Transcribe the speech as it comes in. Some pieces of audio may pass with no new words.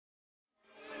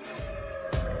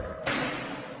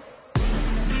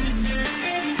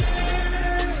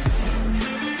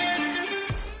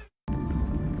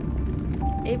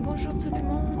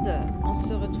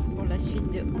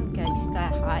suite de Honkai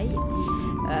Star Rail.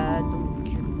 Donc,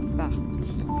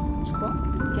 partie 3,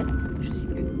 4, je sais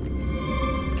plus.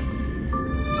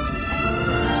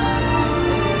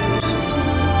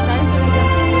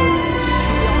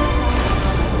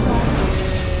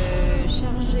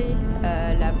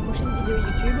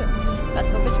 Parce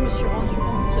qu'en fait je me suis rendu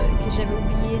compte que j'avais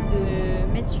oublié de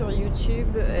mettre sur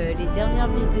YouTube les dernières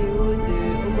vidéos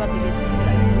de Hogwarts Legacy.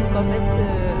 Donc en fait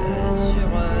sur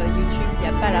YouTube il n'y a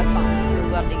pas la fin de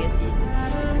Hogwarts Legacy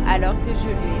alors que je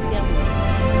l'ai terminé.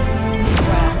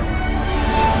 Voilà.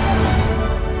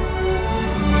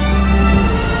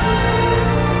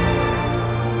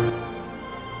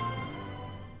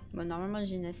 Bon, normalement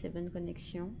j'ai une assez bonne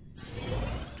connexion.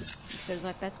 Ça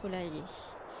devrait pas trop laguer.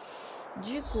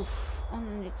 Du coup, on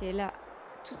en était là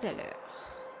tout à l'heure.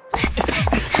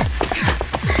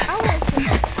 Ah ouais,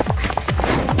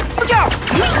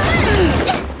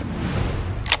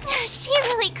 She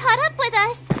really caught up with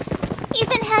us.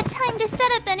 Even had time to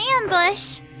set up an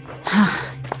ambush.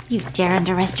 You dare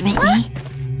underestimate me?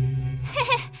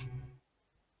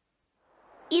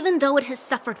 Even though it has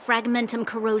suffered fragmentum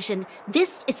corrosion,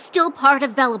 this is still part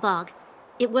of Belobog.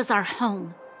 It was our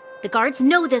home. The guards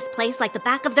know this place like the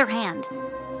back of their hand.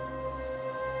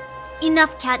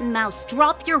 Enough cat and mouse.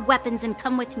 Drop your weapons and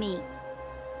come with me.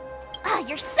 Oh,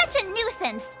 you're such a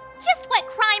nuisance. Just what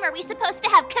crime are we supposed to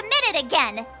have committed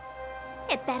again?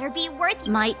 It better be worth...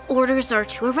 My orders are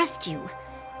to arrest you.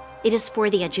 It is for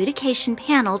the adjudication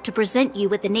panel to present you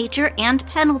with the nature and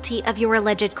penalty of your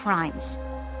alleged crimes.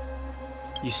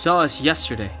 You saw us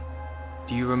yesterday.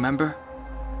 Do you remember?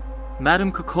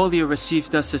 Madame Cocolia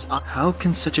received us as... How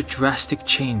can such a drastic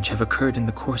change have occurred in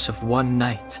the course of one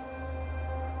night?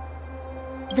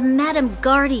 The Madame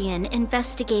Guardian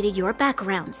investigated your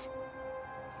backgrounds.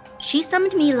 She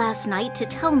summoned me last night to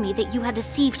tell me that you had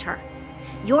deceived her.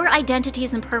 Your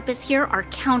identities and purpose here are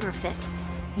counterfeit.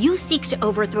 You seek to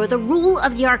overthrow the rule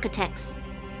of the architects.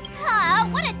 Huh,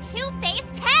 what a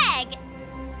two-faced hag!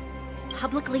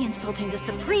 Publicly insulting the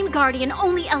Supreme Guardian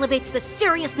only elevates the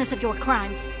seriousness of your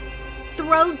crimes.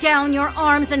 Throw down your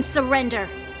arms and surrender.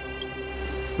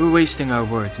 We're wasting our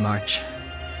words, March.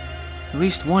 At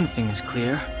least one thing is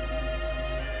clear.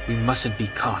 We mustn't be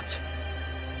caught.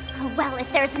 Well,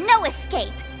 if there's no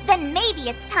escape, then maybe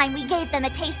it's time we gave them a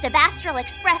taste of Astral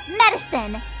Express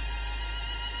medicine.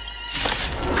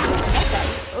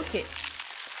 Ok.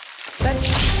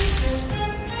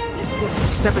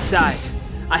 Step aside.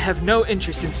 I have no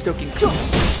interest in stoking...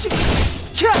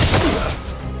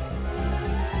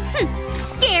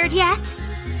 Scared yet?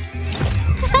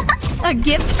 A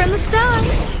gift from the stars.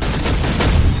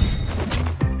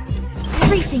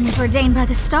 Everything is ordained by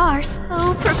the stars.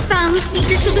 Oh, profound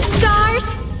secrets of the stars.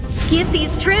 Give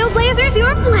these trailblazers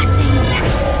your blessing.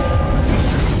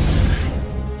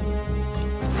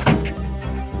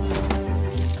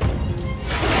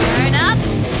 Turn up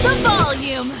the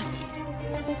volume.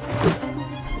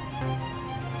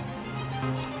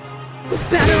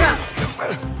 Batter up.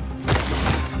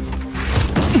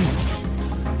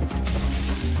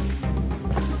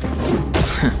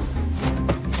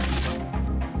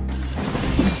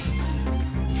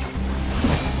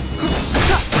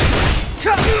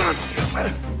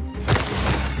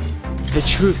 The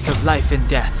truth of life and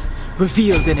death,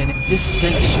 revealed in this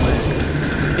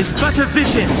sanctuary, is but a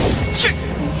vision!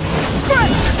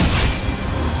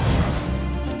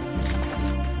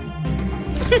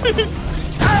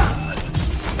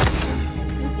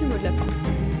 Petit mot de la fin.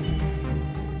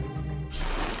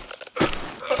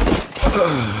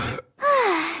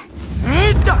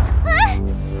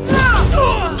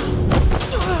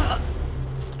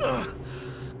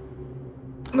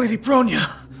 Lady Bronya!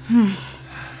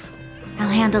 I'll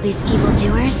handle these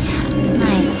evildoers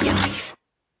myself.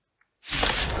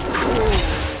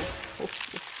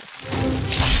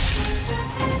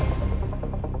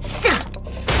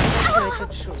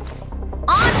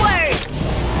 Onward!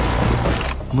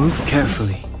 Move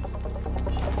carefully.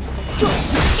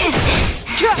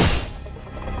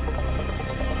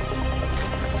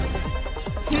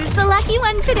 Who's the lucky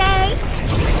one today?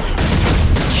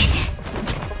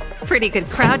 Pretty good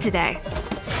crowd today.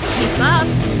 Keep up.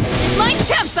 My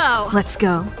tempo! Let's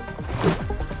go.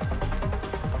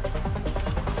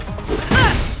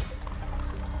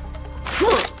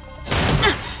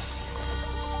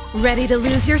 Ready to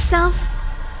lose yourself?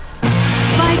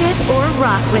 Fight it or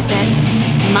rock with it.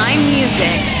 My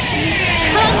music.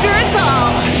 Conquer us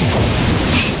all!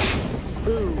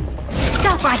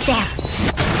 Stop right there!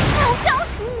 Oh, don't!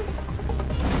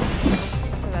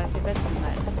 Ça va, fait pas trop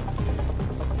mal.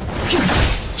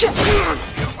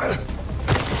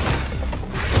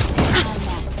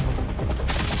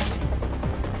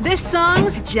 This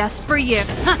song's just for you.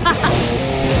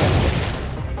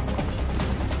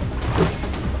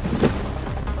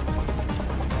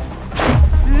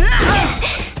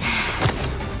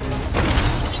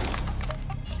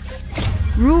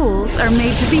 Rules are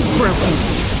made to be broken.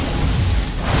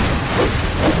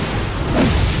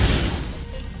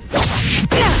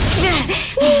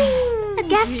 A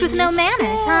guest with no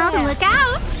manners, huh? Look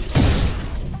out!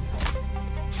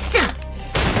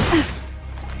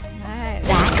 Ouais,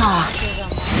 Back off.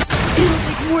 It'll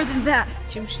take more than that.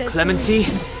 tu me chasses. Clemency?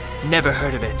 Never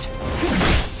heard of it.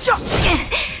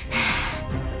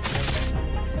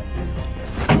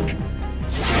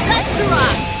 Let's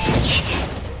rock!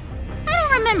 I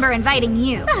don't remember inviting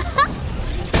you.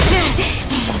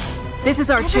 This is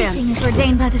our chance. Everything is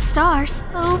ordained by the stars.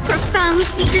 Oh, profound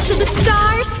secrets of the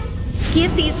stars!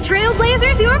 Give these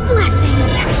trailblazers your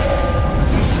blessing!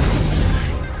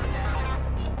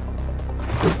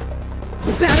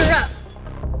 Batter up.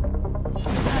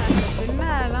 Ça fait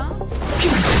mal, hein?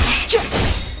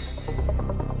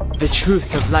 The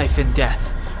truth of life and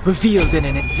death, revealed in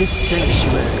this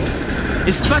sanctuary,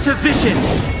 is but a vision.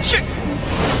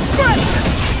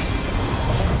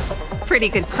 Pretty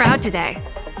good crowd today.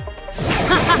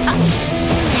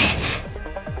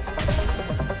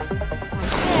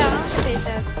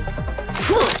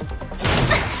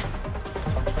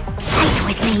 Fight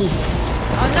with me.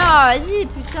 Oh non, vas-y,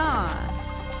 putain.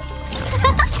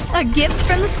 A gift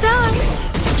from the stars!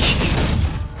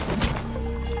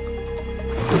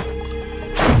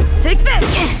 Take this!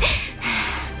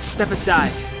 Step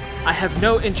aside. I have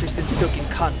no interest in stoking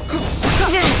conflict.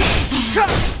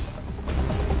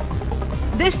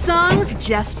 This song's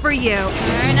just for you.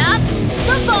 Turn up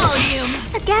the volume!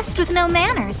 A guest with no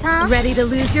manners, huh? Ready to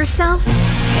lose yourself?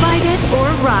 Fight it or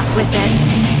rock with it.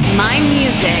 My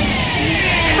music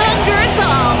conquers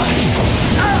all.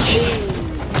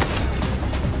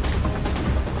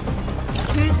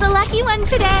 Who's the lucky one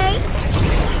today?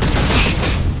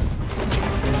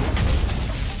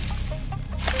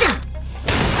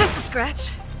 Just a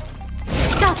scratch.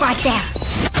 Stop right there.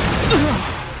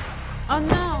 Oh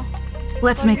non.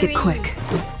 Let's make it quick.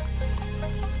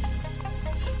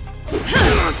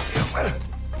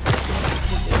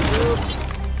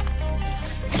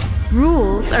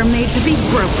 Rules are made to be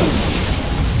broken.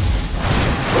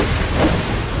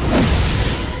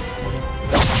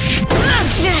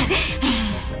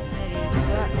 Allez,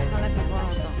 toi, t'en as fait pour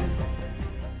longtemps.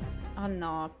 Oh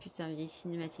non, putain, vieille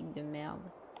cinématique de merde.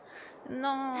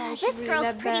 Non, je This voulais girl's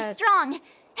la pretty battre. strong.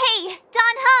 Hey,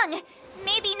 Don Hung!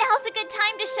 Maybe now's a good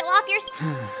time to show off your...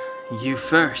 You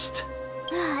first.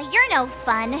 You're no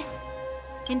fun.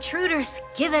 Intruders,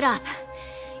 give it up.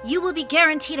 You will be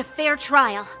guaranteed a fair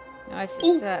trial. Ouais, c'est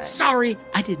Ooh, ça. sorry.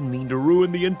 I didn't mean to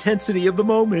ruin the intensity of the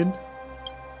moment.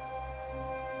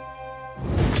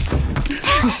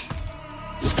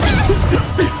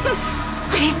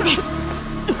 What is this?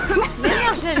 Mais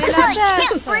non, j'allais la I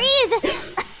can't battre. breathe.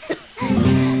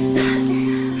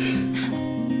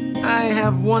 I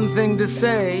have one thing to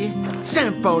say.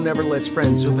 Sampo never lets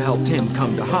friends who've helped him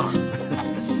come to harm.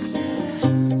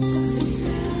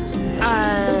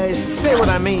 I say what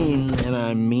I mean, and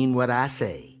I mean what I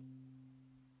say.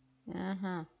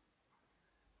 Uh-huh.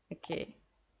 Ok.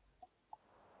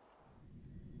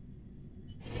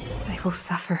 They will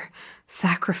suffer,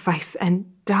 sacrifice, and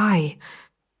die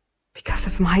because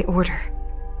of my order.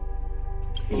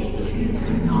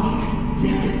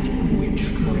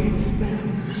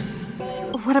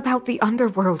 What about the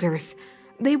Underworlders?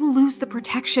 They will lose the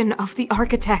protection of the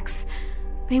architects.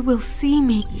 They will see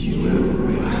me.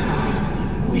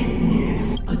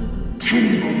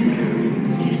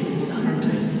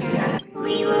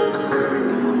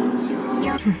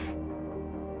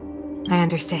 I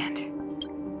understand.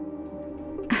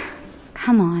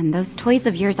 Come on, those toys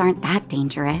of yours aren't that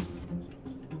dangerous.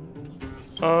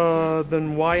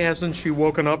 Then why hasn't she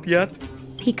woken up yet?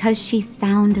 Because she's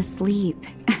sound asleep.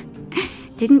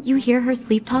 Didn't you hear her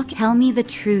sleep talk? Tell me the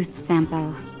truth,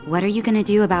 Sampo. What are you gonna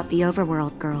do about the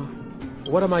overworld girl?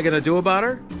 What am I gonna do about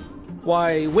her?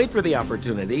 Why, wait for the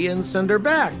opportunity and send her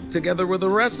back, together with the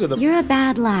rest of them. You're a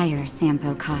bad liar,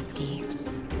 Sampo Koski.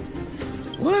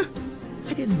 What?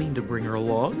 I didn't mean to bring her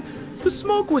along. The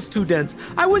smoke was too dense.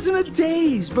 I was in a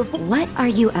daze before. What are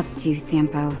you up to,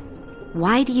 Sampo?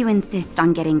 Why do you insist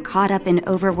on getting caught up in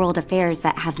overworld affairs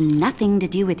that have nothing to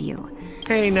do with you?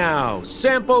 Hey now,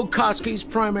 Sampo Koski's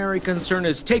primary concern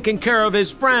is taking care of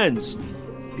his friends.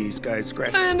 These guys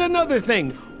scratch. And another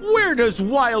thing, where does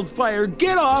Wildfire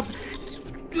get off,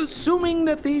 assuming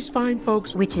that these fine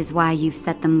folks... Which is why you've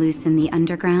set them loose in the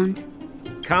underground?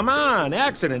 Come on,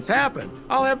 accidents happen.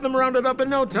 I'll have them rounded up in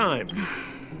no time.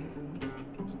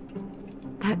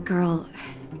 That girl...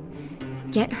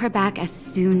 Get her back as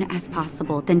soon as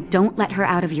possible, then don't let her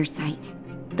out of your sight.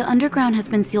 The underground has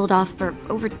been sealed off for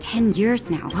over 10 years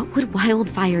now. What would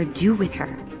Wildfire do with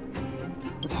her?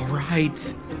 All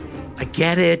right. I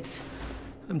get it.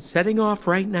 I'm setting off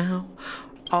right now.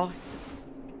 I'll...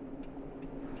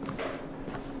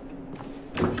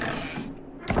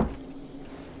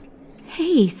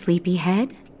 Hey,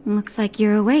 sleepyhead. Looks like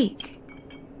you're awake.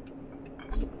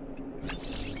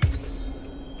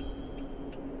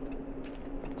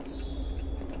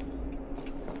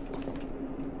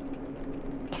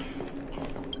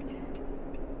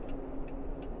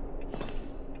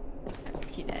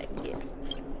 Petit lag.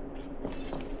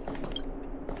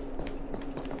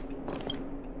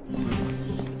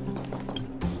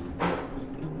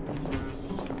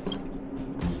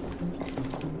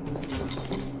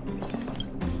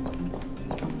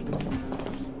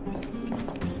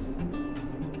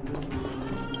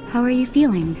 How are you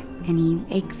feeling? Any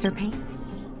aches or pain?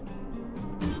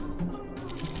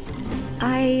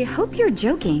 I hope you're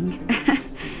joking.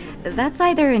 That's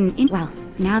either well,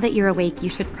 now that you're awake, you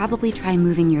should probably try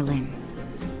moving your limbs.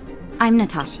 I'm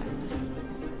Natasha.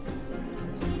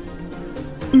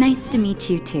 Nice to meet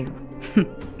you, too.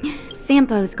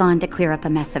 Sampo's gone to clear up a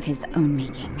mess of his own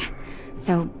making.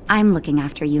 So I'm looking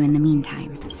after you in the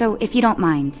meantime. So if you don't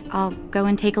mind, I'll go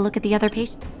and take a look at the other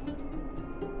patient.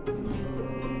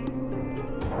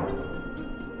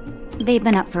 They've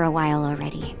been up for a while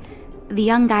already. The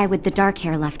young guy with the dark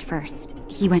hair left first.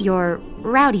 Your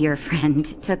rowdier friend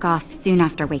took off soon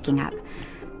after waking up.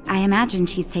 I imagine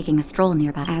she's taking a stroll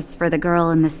nearby. As for the girl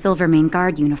in the Silvermane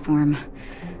Guard uniform,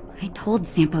 I told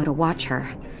Sampo to watch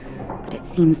her, but it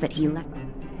seems that he left.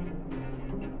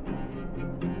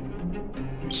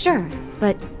 Sure,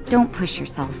 but don't push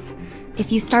yourself.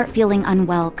 If you start feeling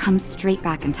unwell, come straight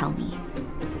back and tell me.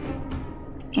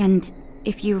 And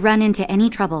if you run into any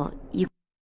trouble, you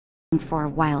can for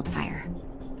Wildfire.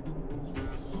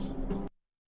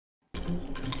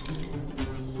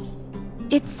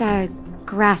 It's a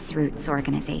grassroots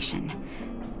organization.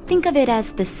 Think of it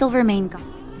as the Silvermane Guard.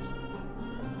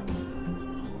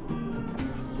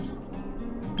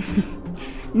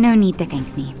 No need to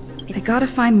thank me. I gotta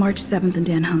find March 7th and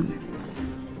Dan home.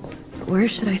 But where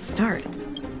should I start?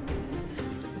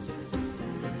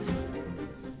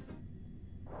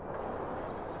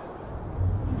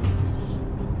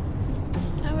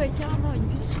 Ah ouais, carrément, une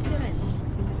ville souterraine.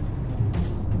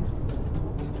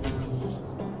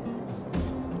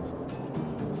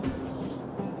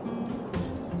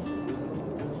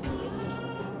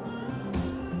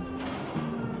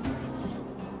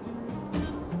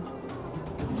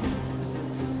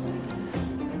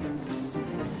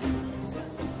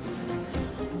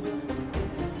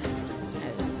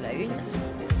 La une.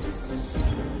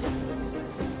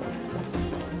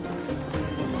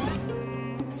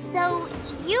 So,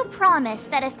 you promise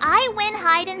that if I win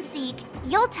hide and seek,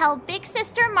 you'll tell Big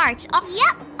Sister March all—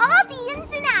 Yep, all the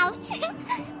ins and outs.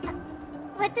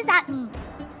 What does that mean?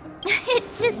 It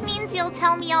just means you'll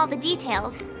tell me all the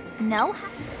details. No?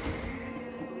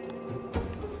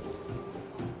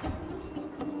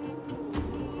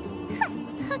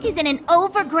 Hook isn't an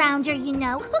overgrounder, you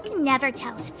know. Hook never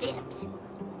tells fibs.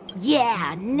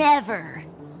 Yeah, never.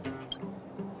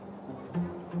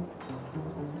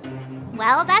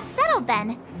 Well, that's settled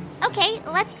then. Okay,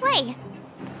 let's play.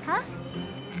 Huh?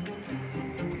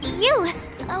 You!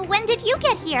 When did you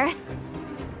get here?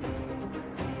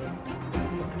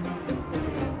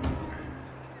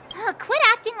 Quit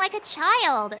acting like a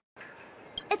child.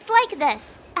 It's like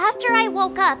this. After I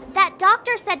woke up, that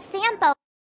doctor said Sampo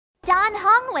Don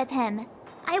hung with him.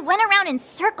 I went around in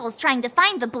circles trying to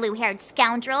find the blue-haired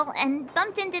scoundrel and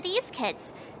bumped into these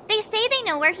kids. They say they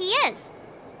know where he is.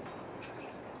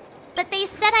 But they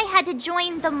said I had to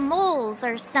join the moles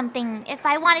or something if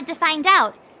I wanted to find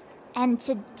out. And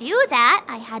to do that,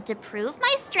 I had to prove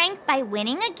my strength by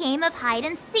winning a game of hide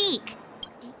and seek.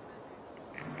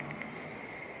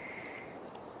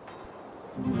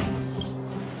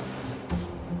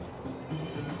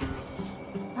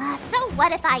 So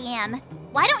what if I am?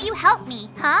 Why don't you help me,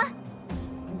 huh?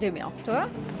 Démerde-toi.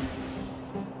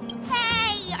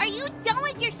 Hey, are you done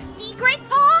with your secret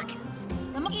talk?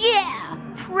 Yeah,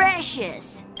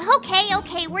 precious.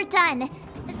 Okay, we're done.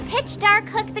 Pitch Dark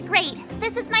Hook the Great.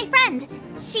 This is my friend.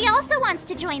 She also wants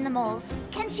to join the moles.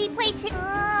 Can she play too?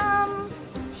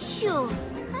 Phew,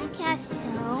 I guess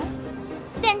so.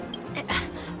 Then...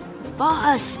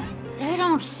 Boss, they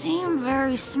don't seem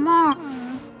very smart.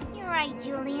 You're right,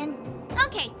 Julian.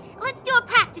 Okay, let's do a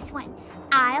practice one.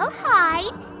 I'll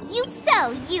hide.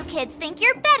 You kids think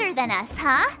you're better than us,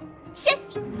 huh?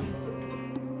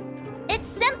 It's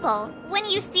simple. simple. When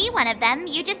you see one of them,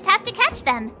 you just have to catch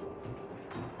them.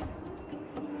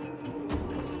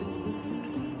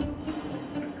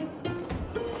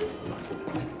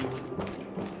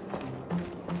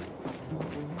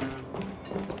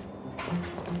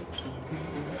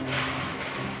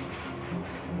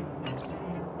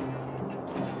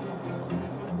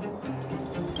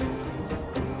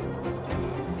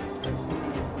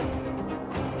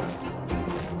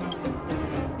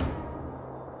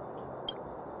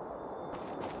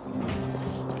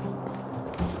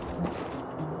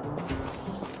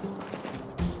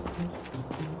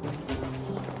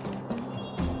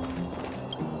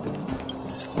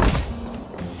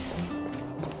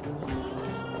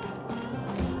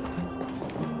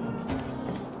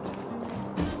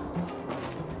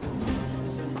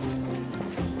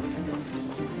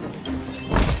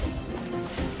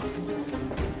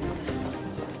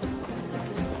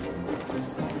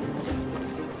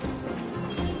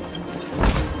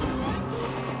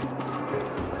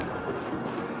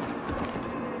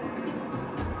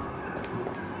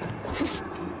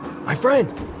 My friend,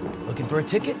 looking for a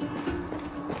ticket?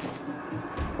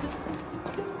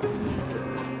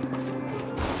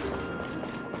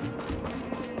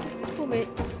 Trouvé.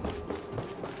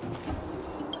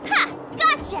 Ha!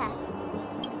 Gotcha!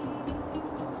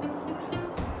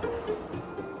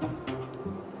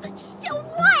 So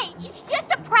what? It's just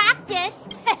a practice.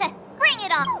 Bring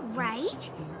it on. All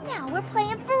right. Now we're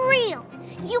playing for real.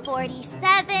 You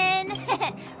 47.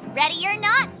 Ready or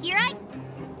not, here I...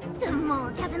 The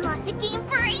moles haven't lost a game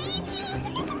for ages.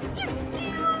 You're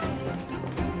doomed.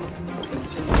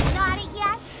 Got it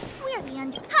yet? We're the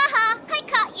under... Haha, I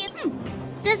caught you.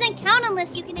 Doesn't count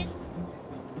unless you can...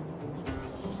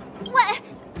 What?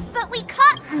 But we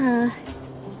caught...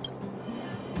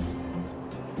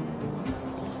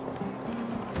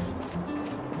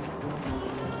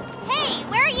 Hey,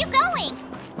 where are you going?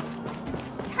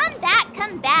 Come back,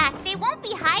 come back. They won't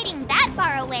be hiding that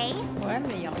far away. Ouais,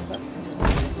 mais il y en a pas.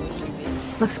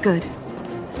 Looks good.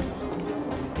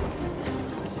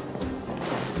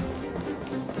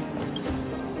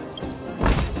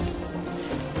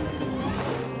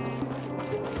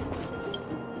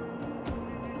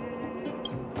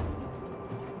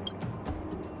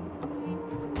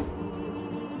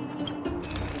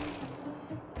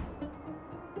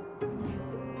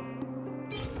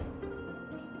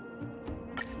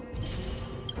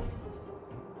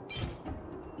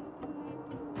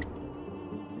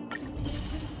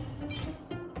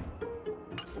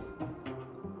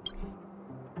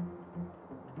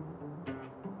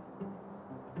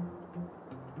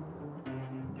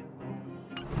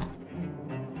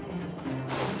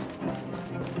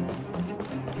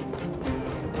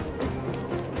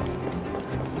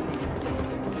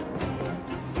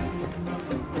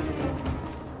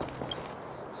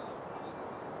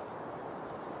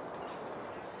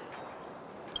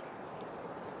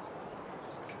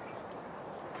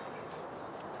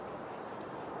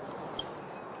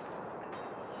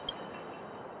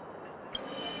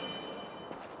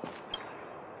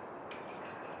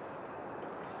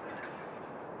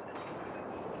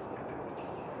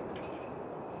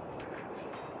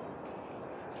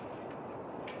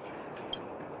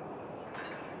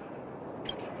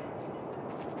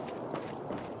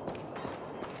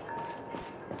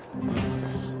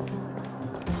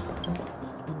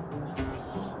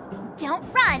 Don't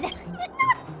run!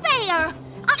 Not fair!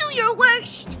 Do your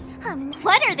worst!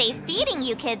 What are they feeding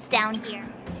you kids down here?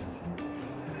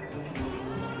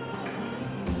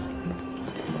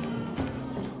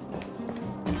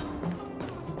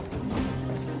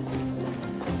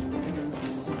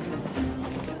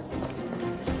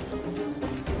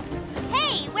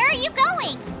 Hey, where are you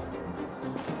going?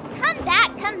 Come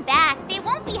back, come back. They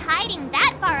won't be hiding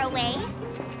that far away.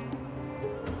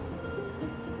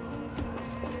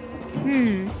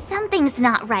 Something's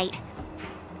not right.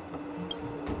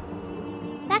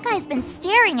 That guy's been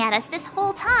staring at us this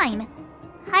whole time.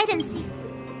 Hide and seek.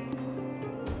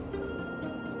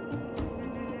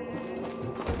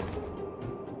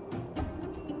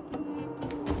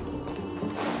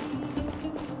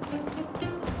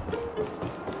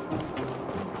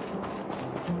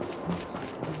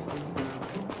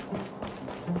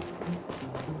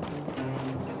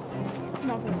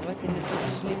 Non, on va essayer de le trouver.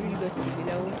 Je l'ai vu le gosse, il est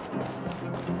là-haut.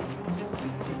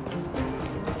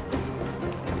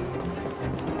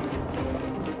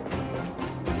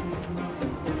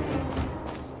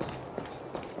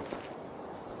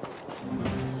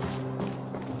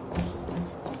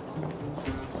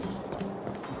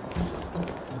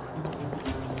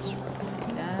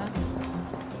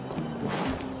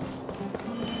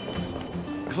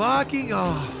 Clocking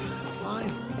off.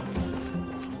 finally.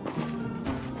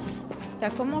 Putain,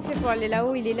 comment on fait pour aller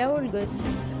là-haut? Il est là-haut, le gosse.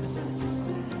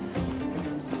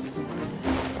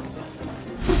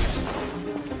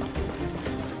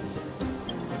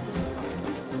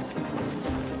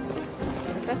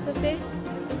 On peut pas sauter?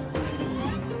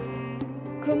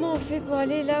 Comment on fait pour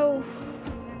aller là-haut?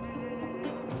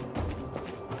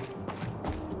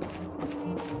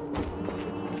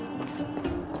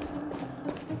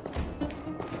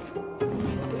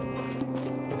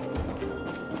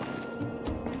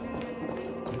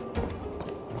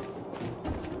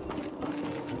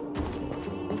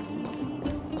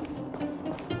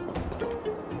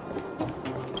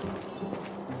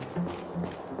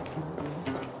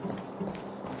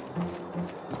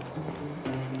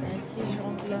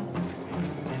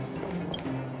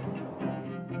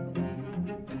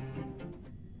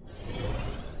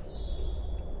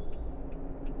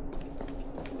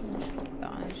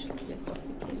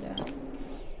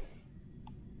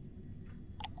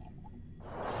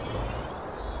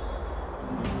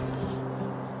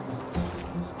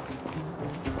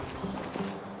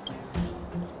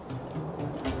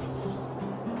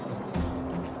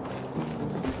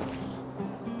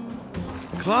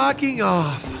 Clocking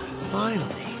off, finally.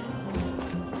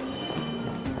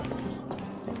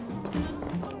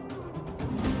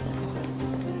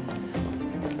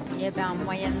 Il y avait un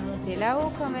moyen de monter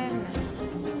là-haut quand même.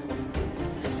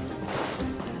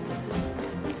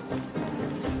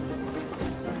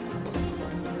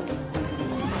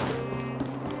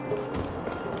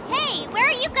 Hey, where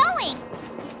are you going?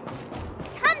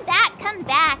 Come back, come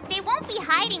back. They won't be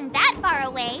hiding that far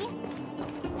away.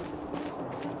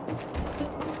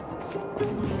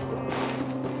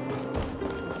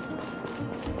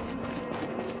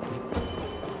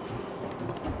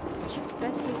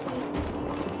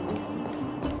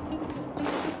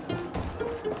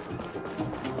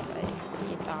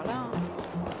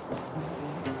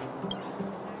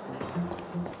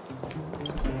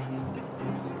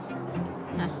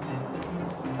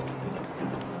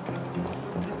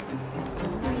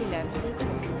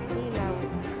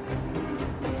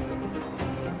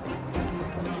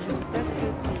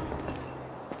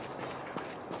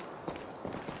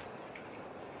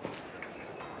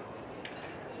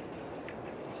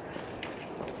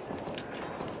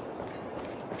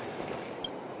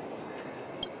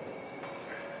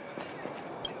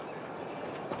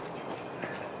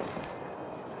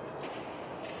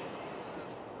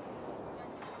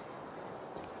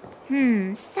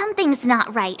 Something's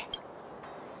not right.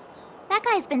 That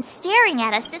guy's been staring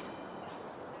at us this...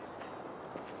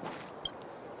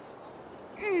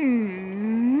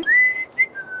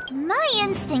 My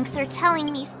instincts are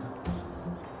telling me...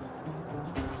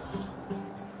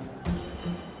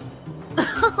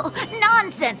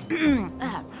 Nonsense!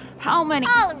 How many...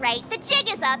 All right, the jig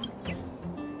is up.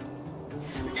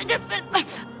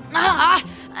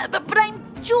 But I'm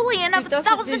Julian of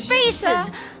 1,000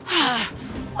 Faces!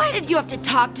 Why did you have to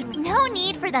talk to me? No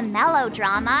need for the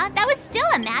melodrama. That was still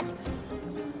a magic...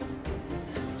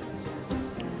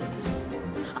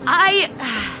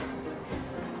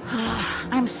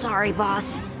 I'm sorry,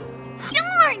 boss.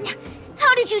 Darn!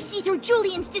 How did you see through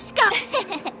Julian's disguise?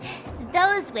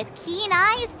 Those with keen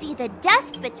eyes see the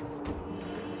dust between...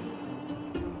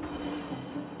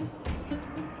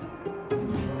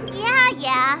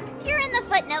 Yeah. You're in the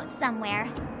footnotes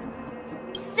somewhere.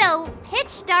 So,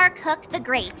 Pitch Dark Hook the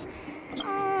Great.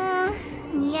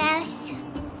 Yes.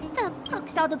 The Hook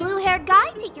saw the blue-haired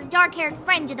guy take your dark-haired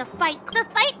friend to the fight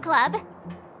club.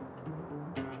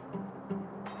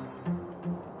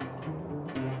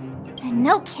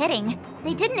 No kidding.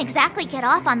 They didn't exactly get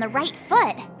off on the right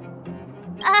foot.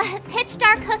 Pitch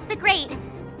Dark Hook the Great.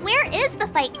 Where is the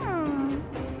fight?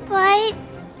 But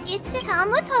it's a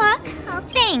come with Hook.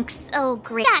 Thanks, oh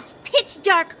great. That's Pitch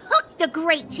Dark Hook the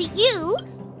Great to you.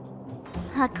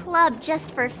 A club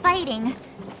just for fighting.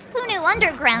 Who knew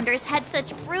undergrounders had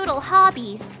such brutal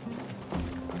hobbies?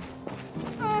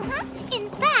 In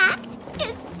fact,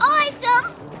 it's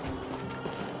awesome.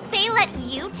 They let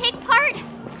you take part?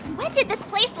 When did this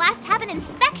place last have an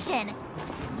inspection?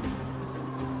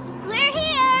 We're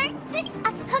here.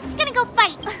 Hook's gonna go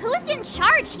fight. Who's in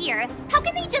charge here? How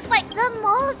can they just The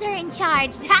moles are in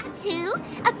charge, that's who.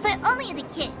 But only the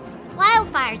kids.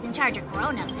 Wildfire's in charge of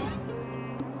grown-ups.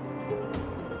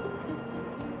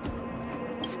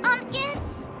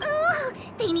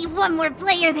 They need one more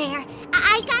player there.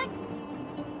 I got...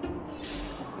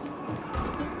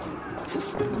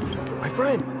 My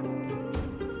friend.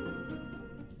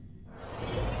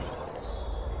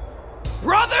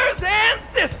 Brothers and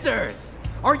sisters,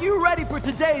 are you ready for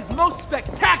today's most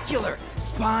spectacular,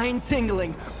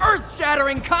 spine-tingling,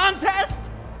 earth-shattering contest?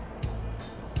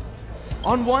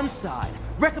 On one side,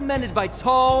 recommended by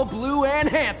tall, blue, and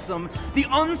handsome, the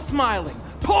unsmiling,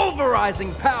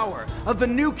 pulverizing power of the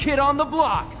new kid on the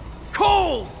block,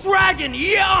 Cold Dragon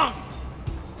Young!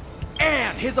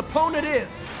 And his opponent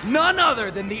is none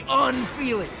other than the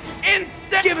unfeeling,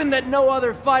 insane. Given that no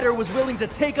other fighter was willing to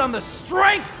take on the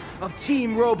strength of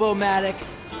Team Robomatic,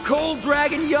 Cold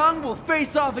Dragon Young will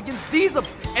face off against these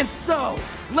and so,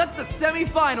 let the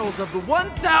semifinals of the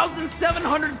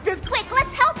 1,750- Quick,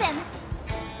 let's help him!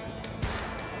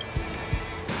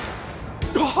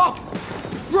 Oh,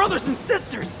 brothers and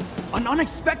sisters! An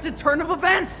unexpected turn of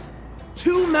events!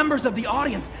 2 members of the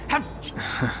audience have...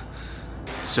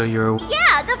 So you're...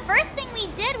 Yeah, the first thing we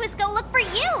did was go look for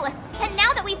you! And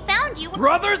now that we found you...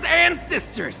 Brothers and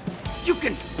sisters! You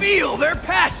can feel their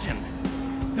passion!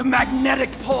 The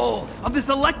magnetic pull of this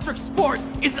electric sport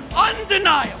is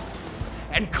undeniable!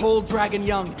 And Cold Dragon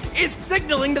Young is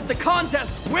signaling that the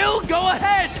contest will go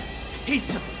ahead! He's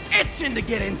just itching to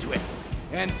get into it!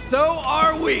 And so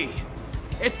are we!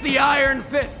 It's the Iron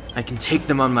Fist! I can take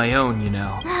them on my own, you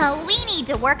know. We need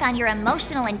to work on your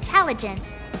emotional intelligence.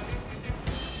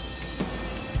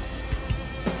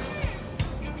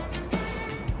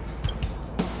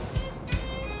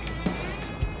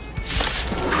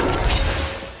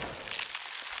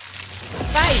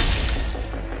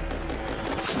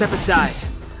 Step aside.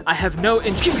 I have no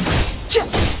interest.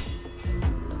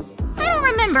 I don't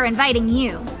remember inviting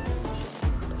you.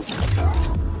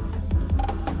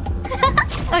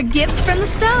 A gift from the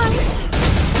stars.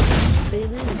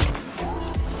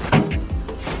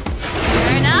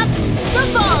 Turn up the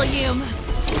volume.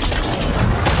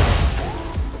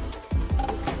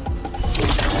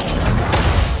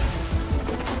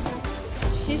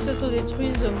 S'ils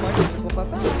s'autodétruisent, moi je dis pourquoi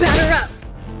pas. Batter up.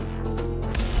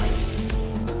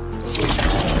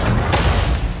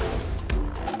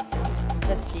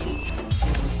 Facile.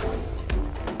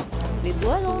 Les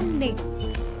doigts dans le nez.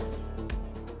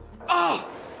 Oh,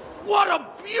 what a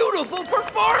beautiful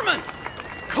performance!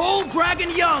 Cold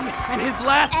Dragon Young and his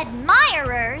last...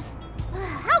 Admirers?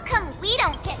 How come we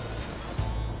don't get...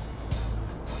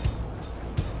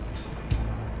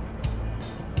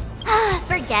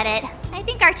 Forget it. I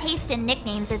think our taste in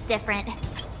nicknames is different.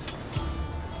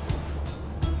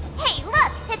 Hey,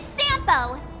 look! It's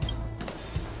Sampo!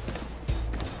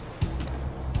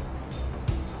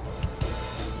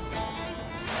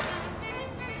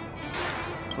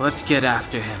 Let's get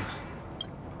after him.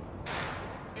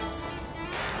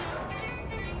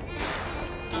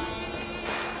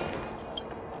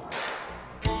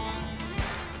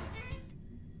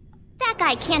 That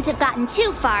guy can't have gotten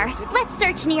too far. Let's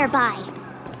search nearby.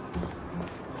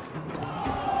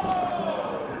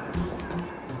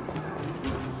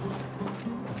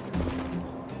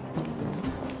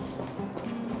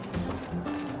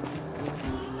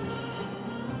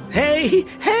 Hey,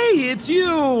 it's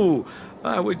you!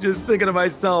 I was just thinking to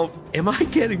myself, am I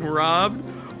getting robbed?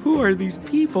 Who are these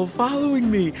people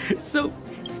following me? So...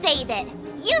 Save it.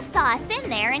 You saw us in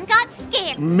there and got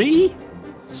scared. Me?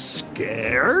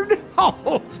 Scared?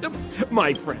 Oh,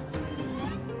 my friend.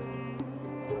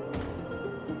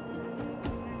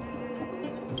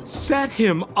 Set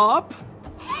him up?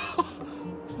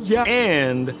 Yeah.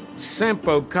 And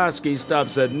Sampo Koski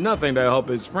stops at nothing to help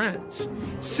his friends.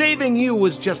 Saving you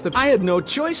was just the... I had no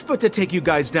choice but to take you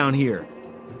guys down here.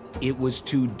 It was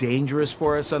too dangerous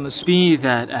for us on the... Be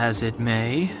that as it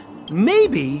may.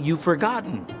 Maybe you've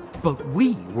forgotten, but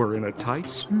we were in a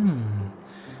tight...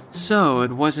 So,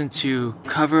 it wasn't to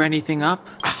cover anything up?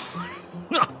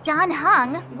 Don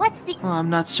Hung, what's the... Well, I'm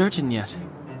not certain yet.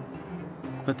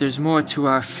 But there's more to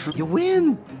our... You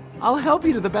win! I'll help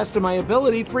you to the best of my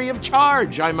ability, free of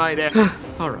charge, I might add.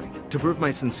 All right, to prove my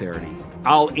sincerity,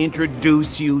 I'll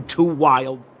introduce you to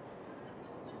Wild.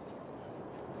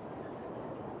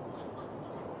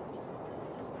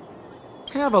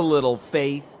 Have a little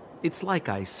faith. It's like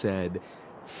I said,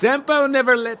 Sampo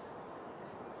never let...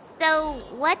 So,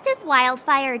 what does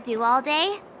Wildfire do all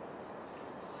day?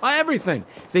 Everything.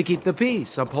 They keep the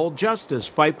peace, uphold justice,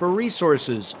 fight for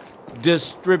resources,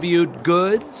 distribute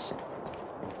goods.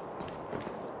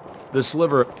 The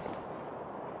sliver...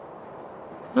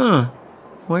 Huh.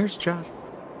 Where's Josh?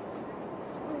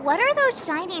 What are those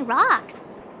shiny rocks?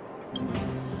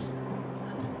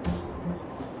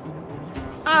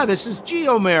 This is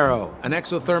geomarrow, an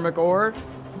exothermic ore.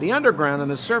 The underground and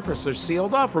the surface are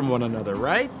sealed off from one another,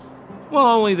 right? Well,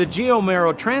 only the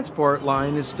geomarrow transport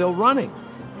line is still running.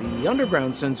 The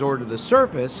underground sends ore to the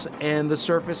surface, and the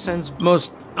surface sends...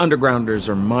 Most undergrounders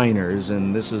are miners,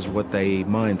 and this is what they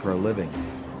mine for a living.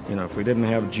 You know, if we didn't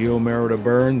have Geomero to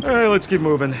burn. All right, let's keep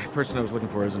moving. The person I was looking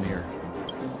for isn't here.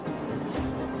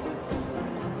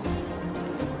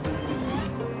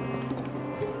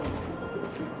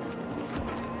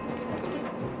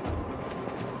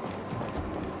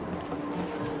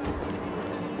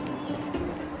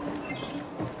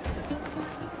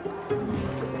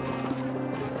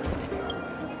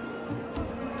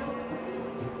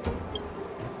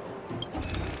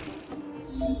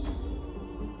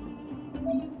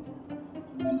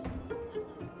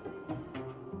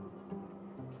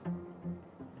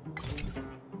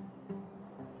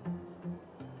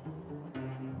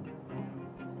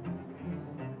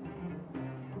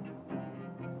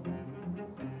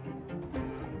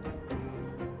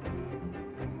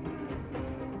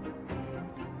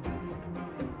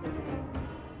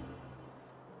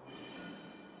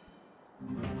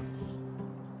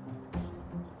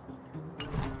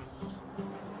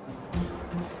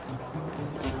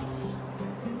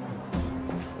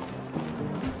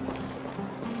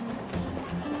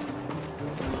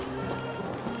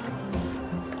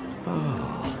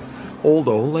 Old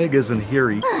Oleg isn't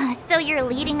here. So you're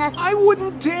leading us? I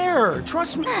wouldn't dare!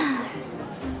 Trust me.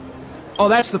 Oh,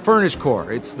 that's the furnace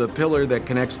core. It's the pillar that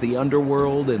connects the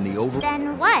underworld and the over...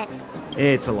 Then what?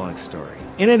 It's a long story.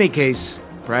 In any case,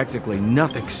 practically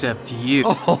nothing. Except you.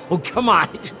 Oh, come on.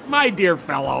 My dear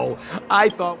fellow. I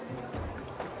thought...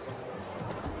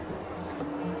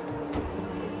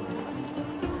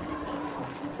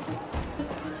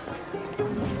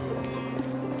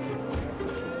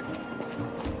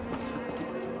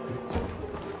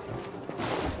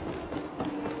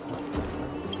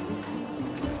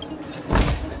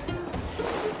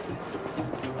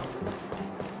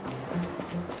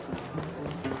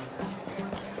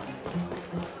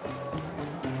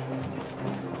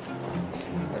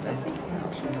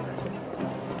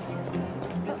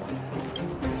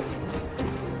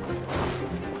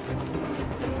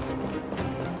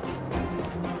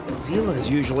 Zila's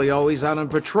usually always out on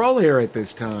patrol here at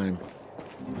this time.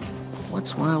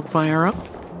 What's Wildfire up?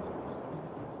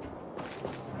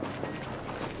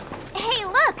 Hey,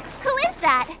 look! Who is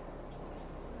that?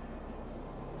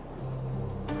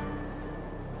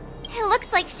 It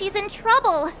looks like she's in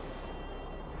trouble.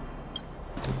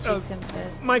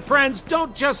 My friends,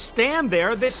 don't just stand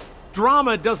there. This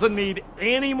drama doesn't need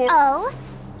any more... Oh?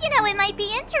 You know, it might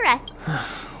be interesting.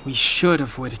 We should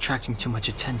avoid attracting too much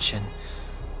attention.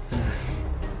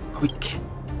 We can't...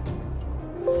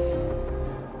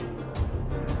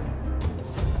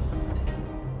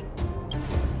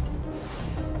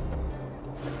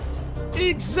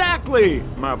 Exactly!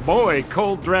 My boy,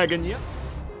 Cold Dragon, yeah.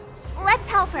 Let's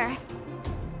help her.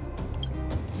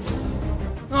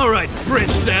 All right,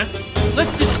 princess.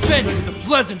 Let's dispense with the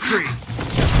pleasantries.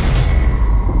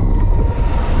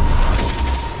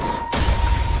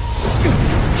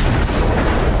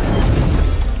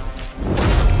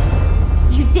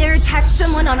 Dare attack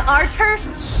someone on our turf?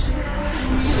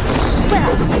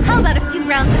 Well, how about a few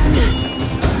rounds with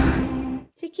me?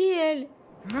 C'est qui elle?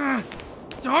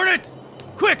 Darn it!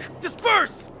 Quick,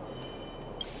 disperse!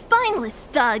 Spineless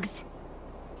thugs.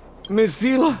 Miss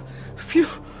Zila, phew.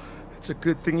 It's a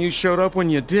good thing you showed up when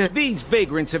you did. These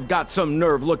vagrants have got some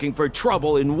nerve looking for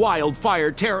trouble in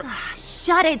Wildfire Terror.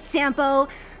 Shut it, Sampo.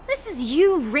 This is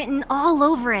you written all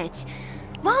over it.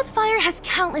 Wildfire has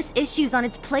countless issues on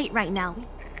its plate right now.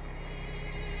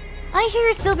 I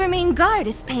hear Silvermane Guard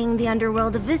is paying the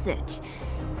underworld a visit.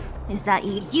 Is that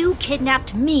you? You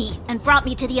kidnapped me and brought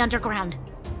me to the underground.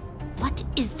 What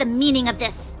is the meaning of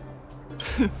this?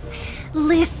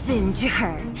 Listen to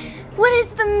her. What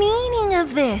is the meaning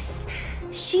of this?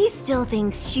 She still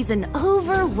thinks she's an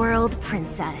overworld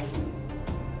princess.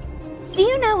 Do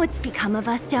you know what's become of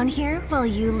us down here while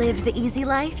you live the easy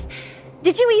life?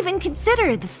 Did you even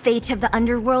consider the fate of the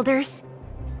underworlders?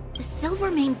 The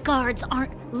Silvermane Guards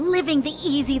aren't living the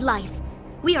easy life.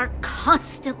 We are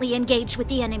constantly engaged with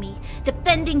the enemy,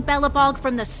 defending Belobog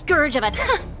from the scourge of it.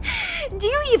 Do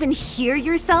you even hear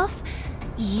yourself?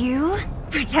 You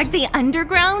protect the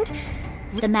underground?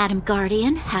 The Madam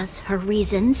Guardian has her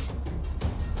reasons.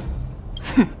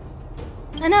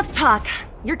 Enough talk.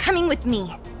 You're coming with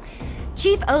me.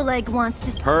 Chief Oleg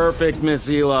wants to... Perfect, Miss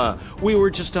Zila. We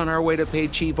were just on our way to pay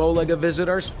Chief Oleg a visit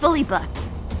ourselves. Fully booked.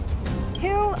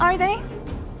 Who are they?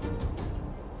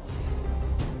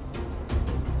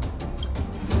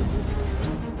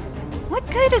 What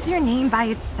good is your name by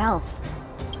itself?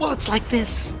 Well, it's like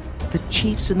this. The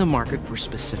Chief's in the market for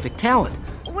specific talent.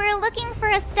 We're looking for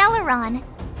a Stellaron.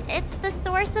 It's the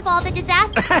source of all the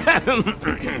disasters.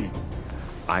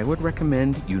 I would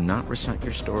recommend you not recite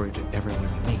your story to everyone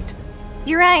you meet.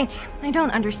 You're right. I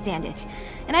don't understand it.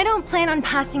 And I don't plan on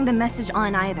passing the message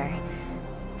on either.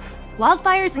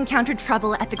 Wildfire's encountered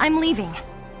trouble at the... I'm leaving.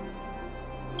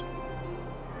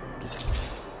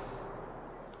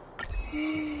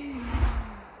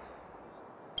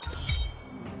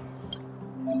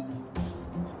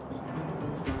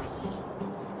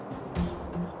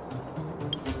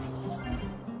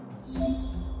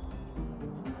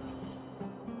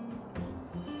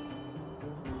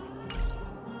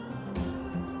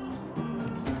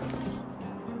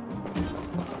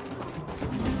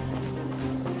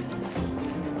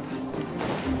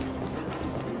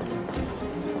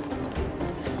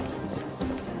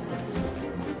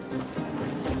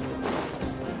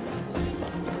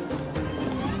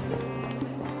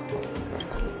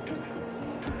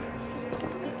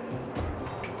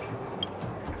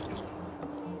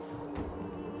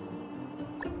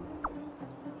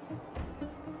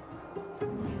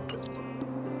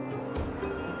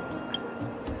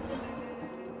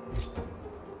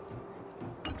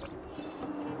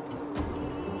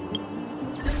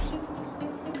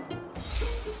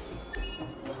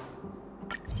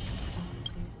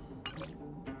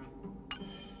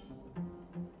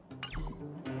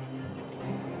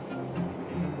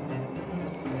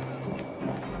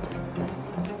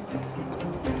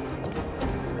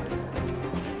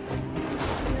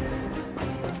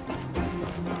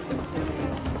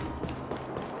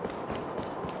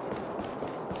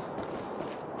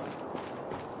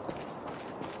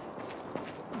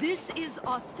 This is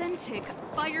authentic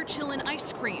fire chillin'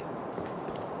 ice cream.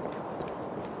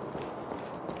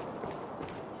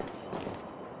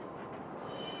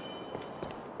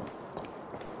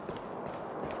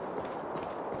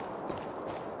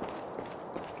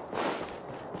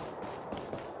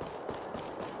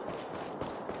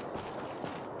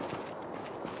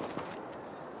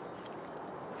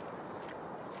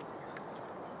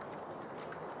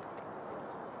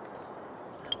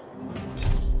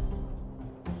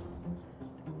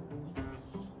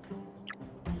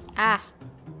 Ah.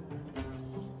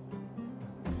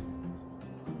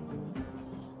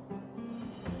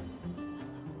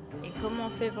 Et comment on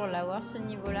fait pour l'avoir ce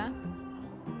niveau-là?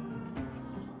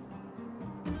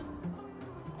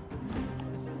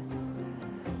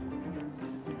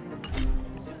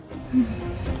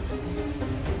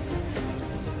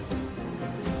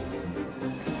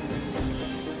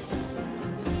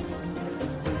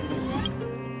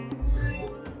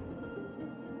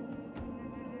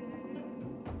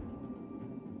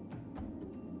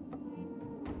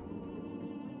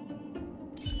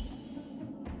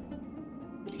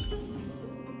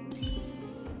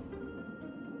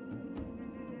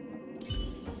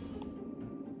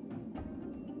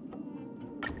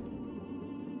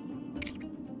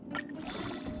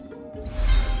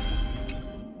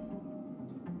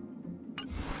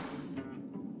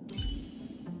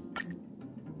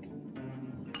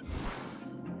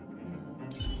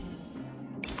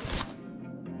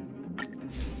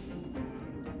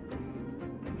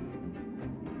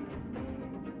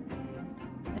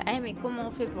 Ah mais comment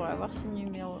on fait pour avoir ce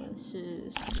numéro,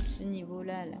 ce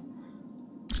niveau-là là?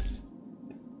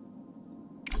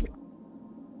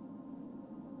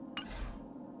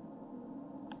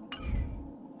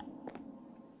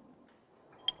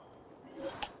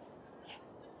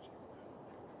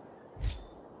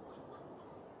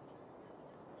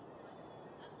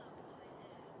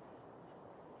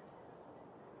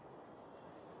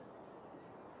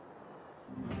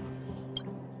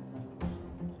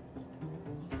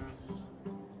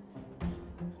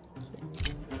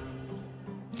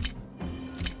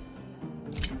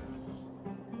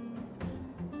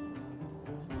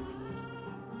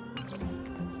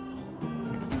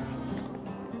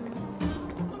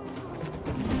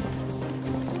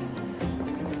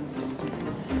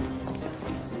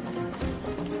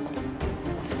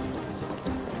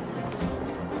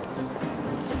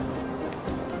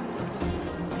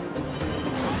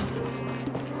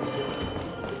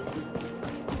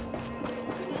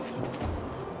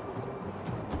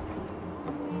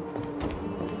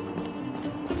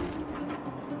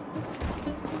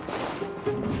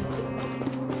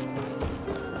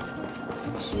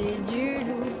 J'ai dû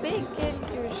louper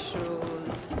quelque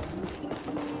chose.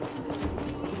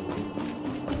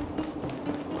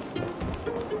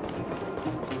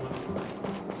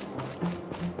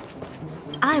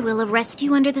 I will arrest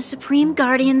you under the Supreme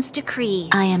Guardian's decree.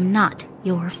 I am not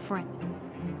your friend.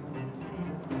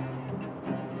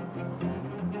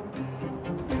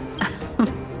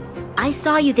 I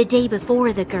saw you the day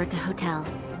before the Goethe Hotel.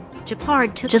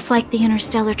 Gepard took just like the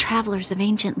interstellar travelers of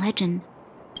ancient legend.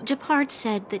 Gepard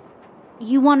said that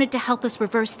you wanted to help us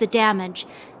reverse the damage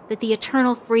that the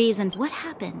Eternal freeze and what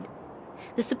happened?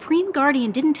 The Supreme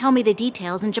Guardian didn't tell me the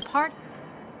details, and Japard...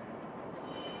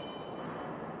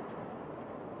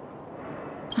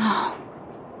 Oh.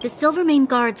 The Silvermane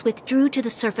guards withdrew to the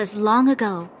surface long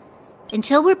ago.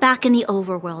 Until we're back in the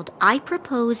overworld, I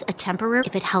propose a temporary...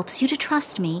 If it helps you to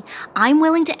trust me, I'm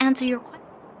willing to answer your question.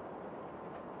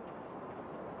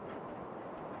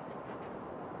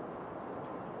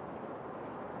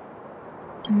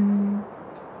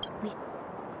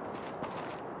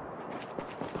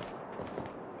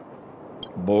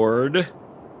 Bored?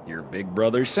 Your big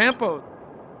brother Sampo.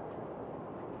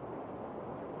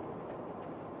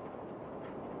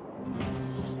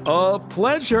 A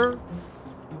pleasure.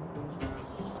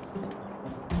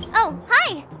 Oh,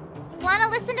 hi! Wanna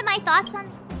listen to my thoughts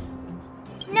on...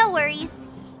 No worries.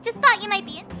 Just thought you might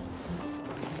be in...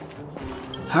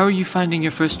 How are you finding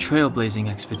your first trailblazing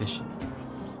expedition?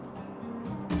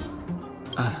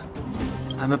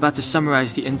 I'm about to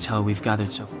summarize the intel we've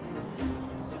gathered so far.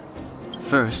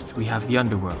 First, we have the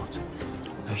underworld,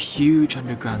 a huge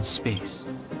underground space.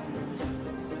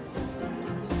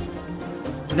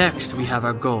 Next, we have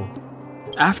our goal.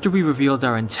 After we revealed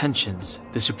our intentions,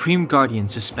 the Supreme Guardian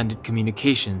suspended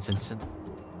communications and sent...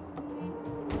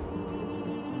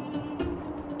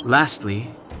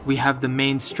 Lastly, we have the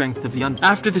main strength of the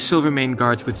After the Silvermane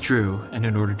guards withdrew, and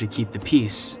in order to keep the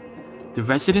peace, the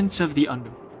residents of the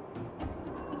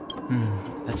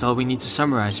that's all we need to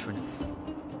summarize for now.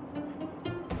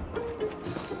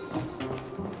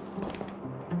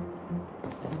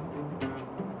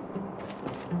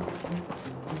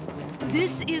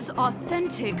 This is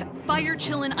authentic fire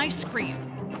chillin' ice cream.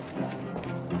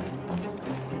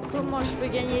 Comment je peux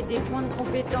gagner des points de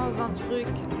compétence d'un truc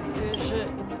que je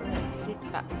ne sais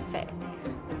pas faire?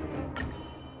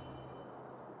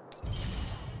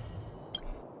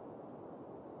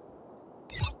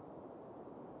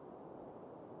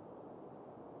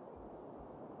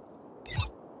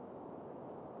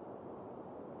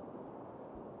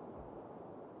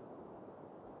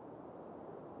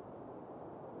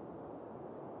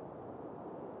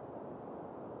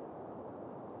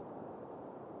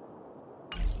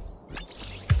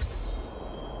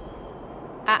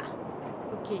 Ah,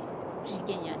 ok,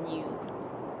 j'ai gagné un niveau.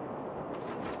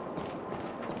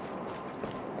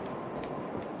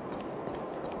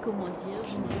 Comment dire,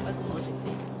 je ne sais pas comment j'ai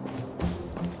fait.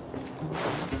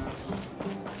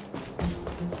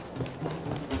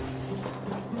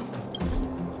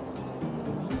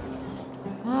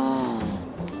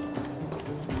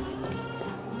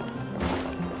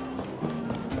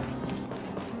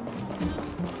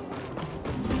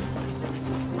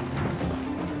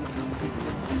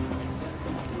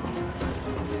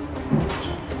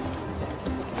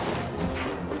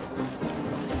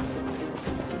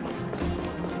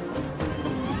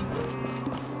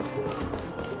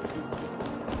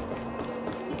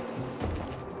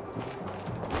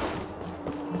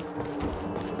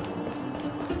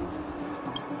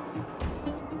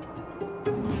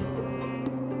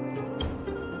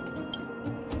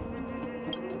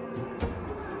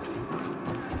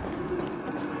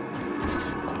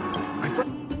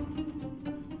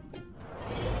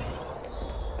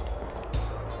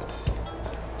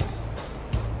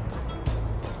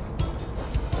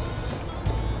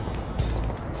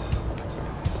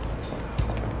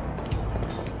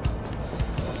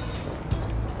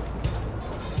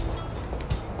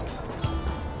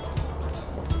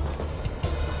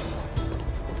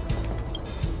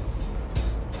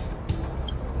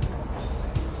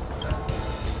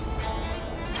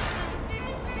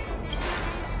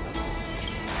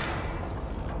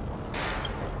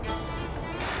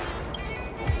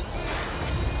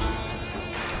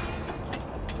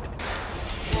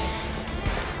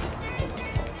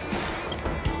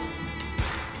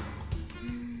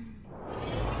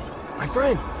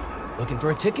 Friend, looking for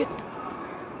a ticket?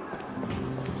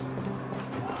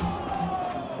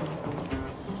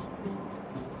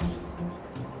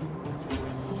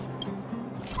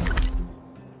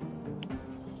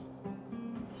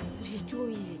 J'ai tout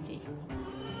visité.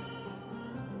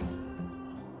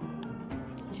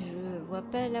 Je vois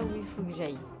pas là où il faut que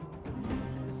j'aille.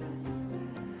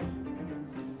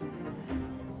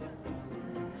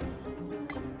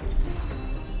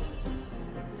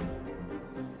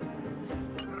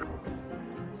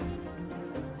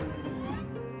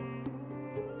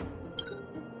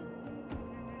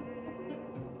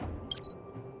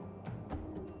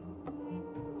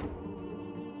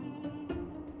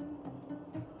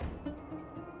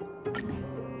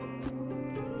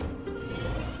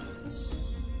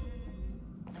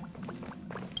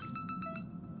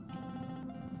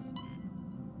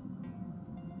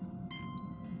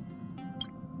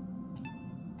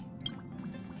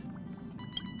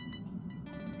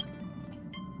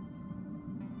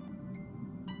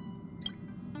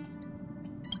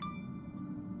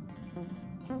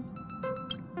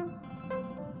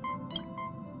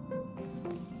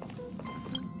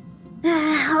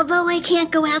 Although I can't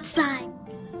go outside.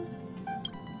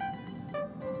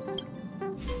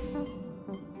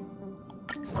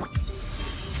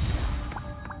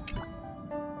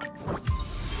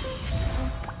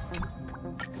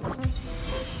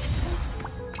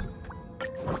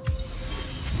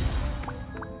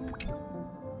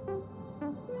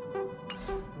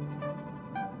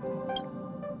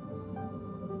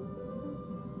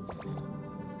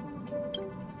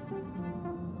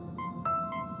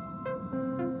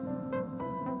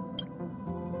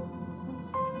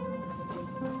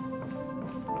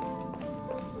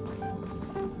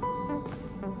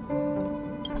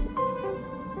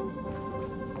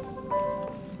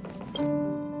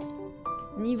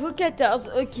 Niveau 14,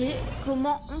 ok.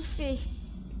 Comment on fait?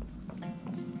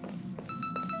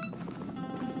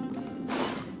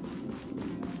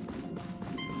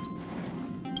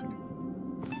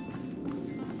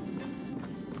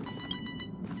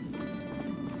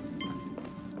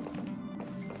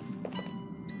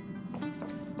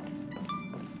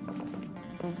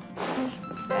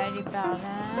 Je peux aller par là.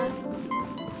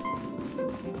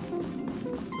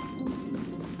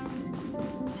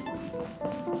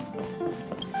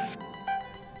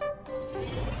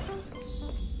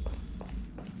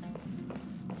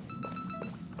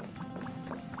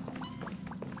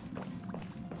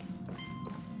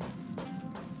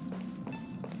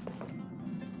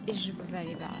 Et je peux pas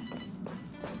aller par là.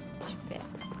 Super.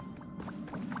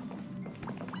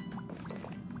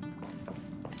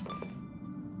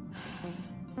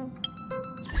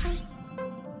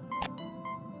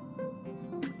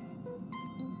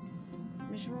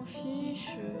 Mais je m'en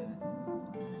fiche.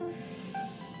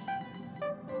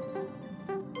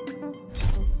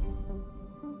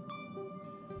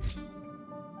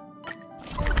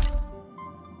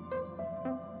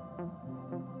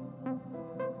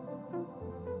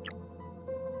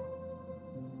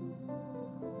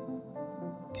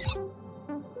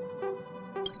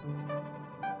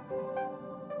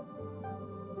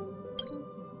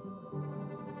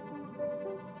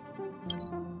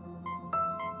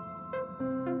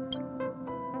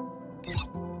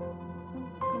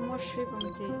 Comment je fais pour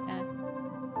monter?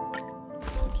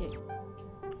 Ok.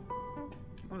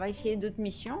 On va essayer d'autres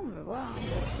missions, on va voir. Hein,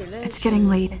 parce que là, It's getting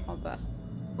late. je comprends pas.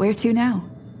 Where to now?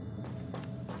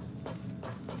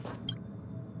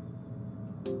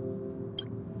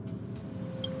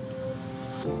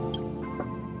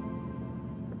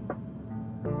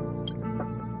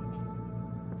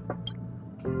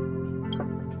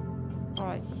 Oh,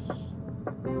 vas-y.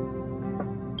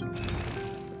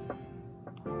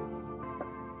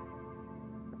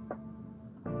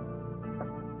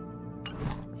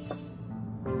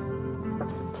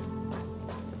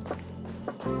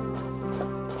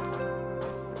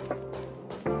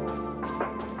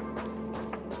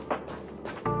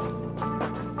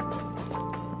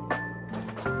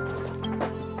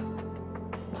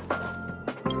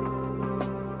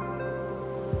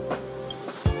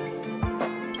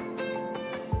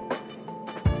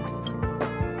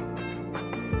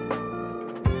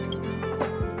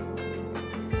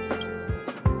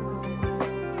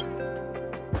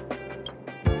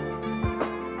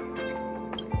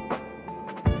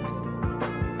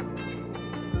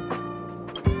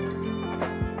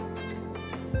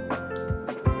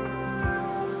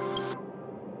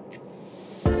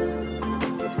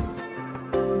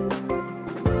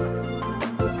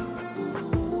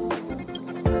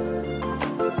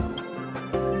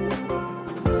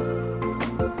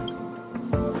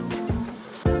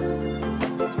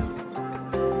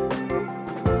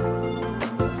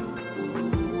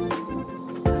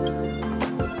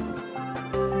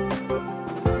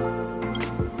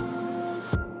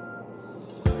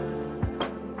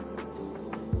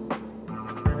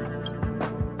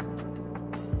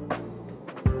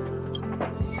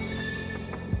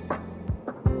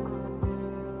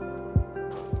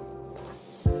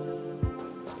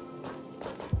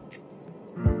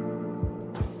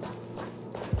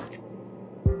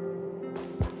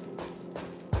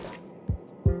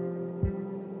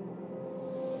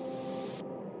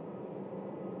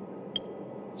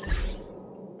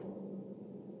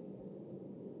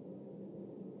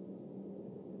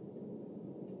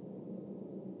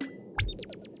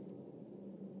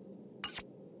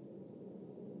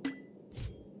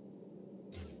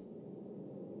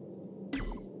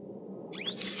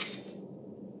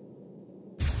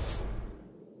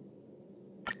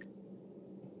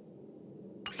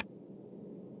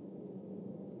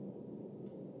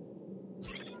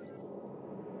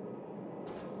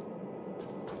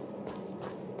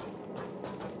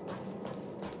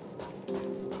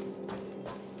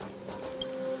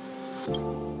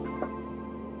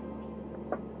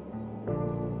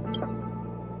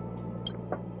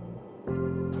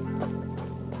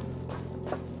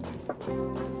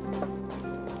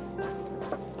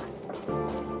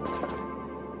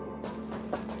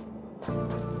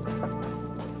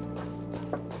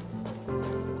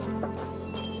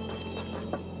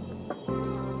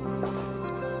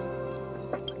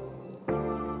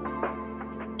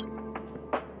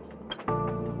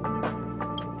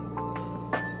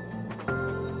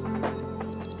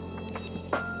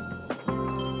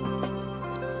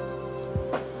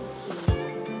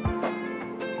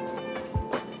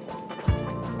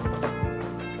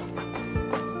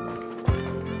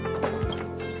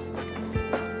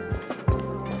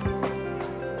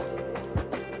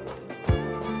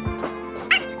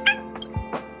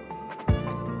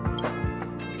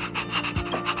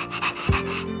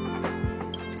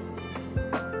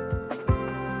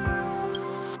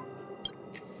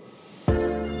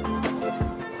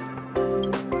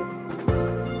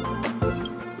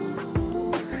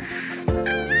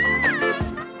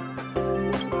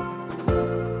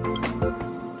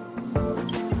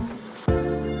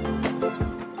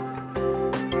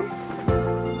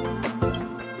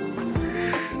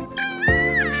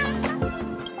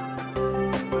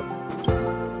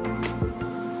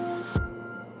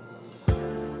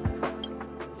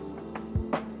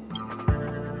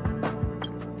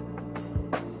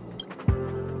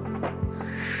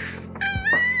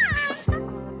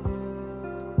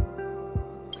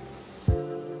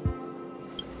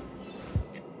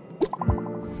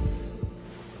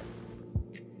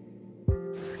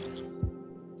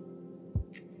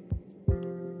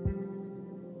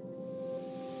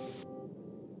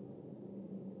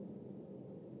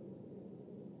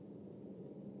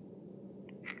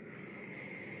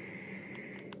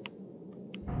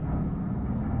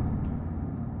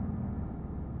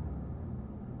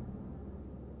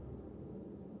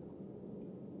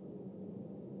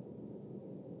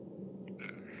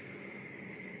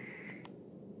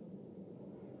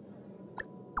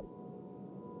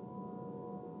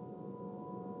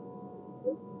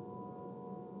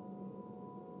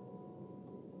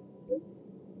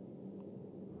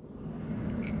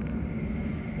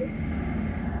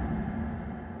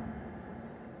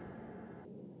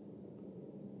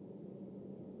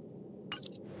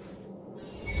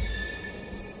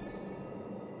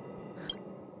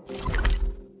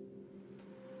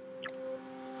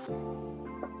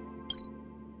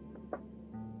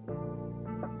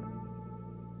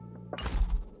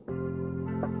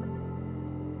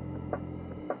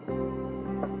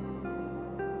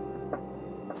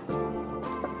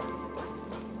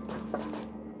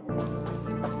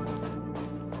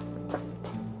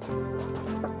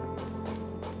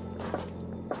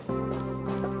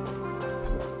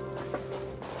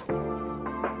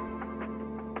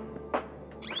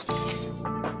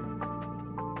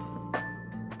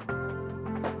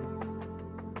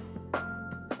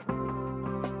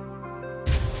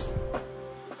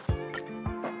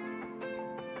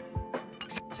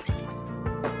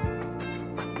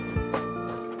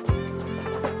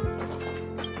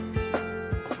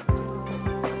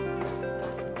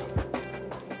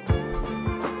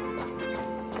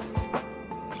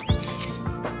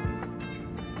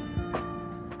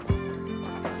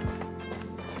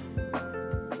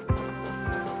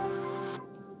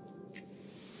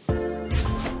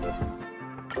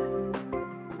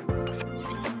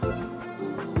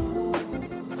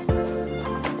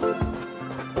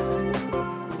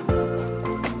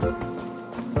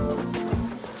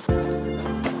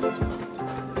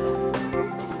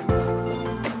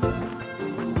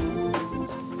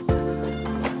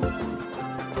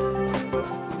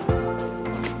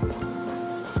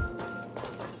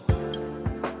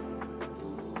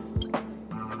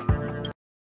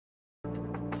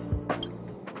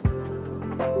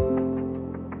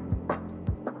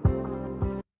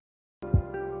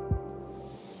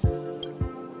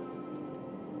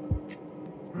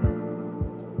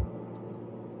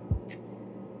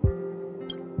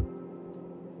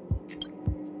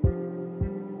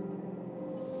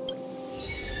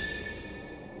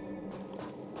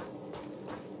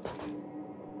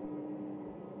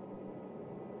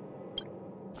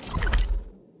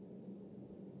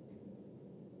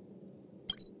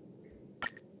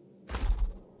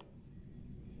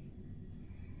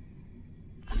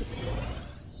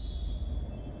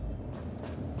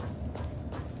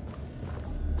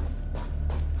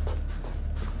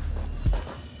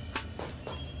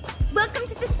 Welcome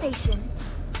to the station.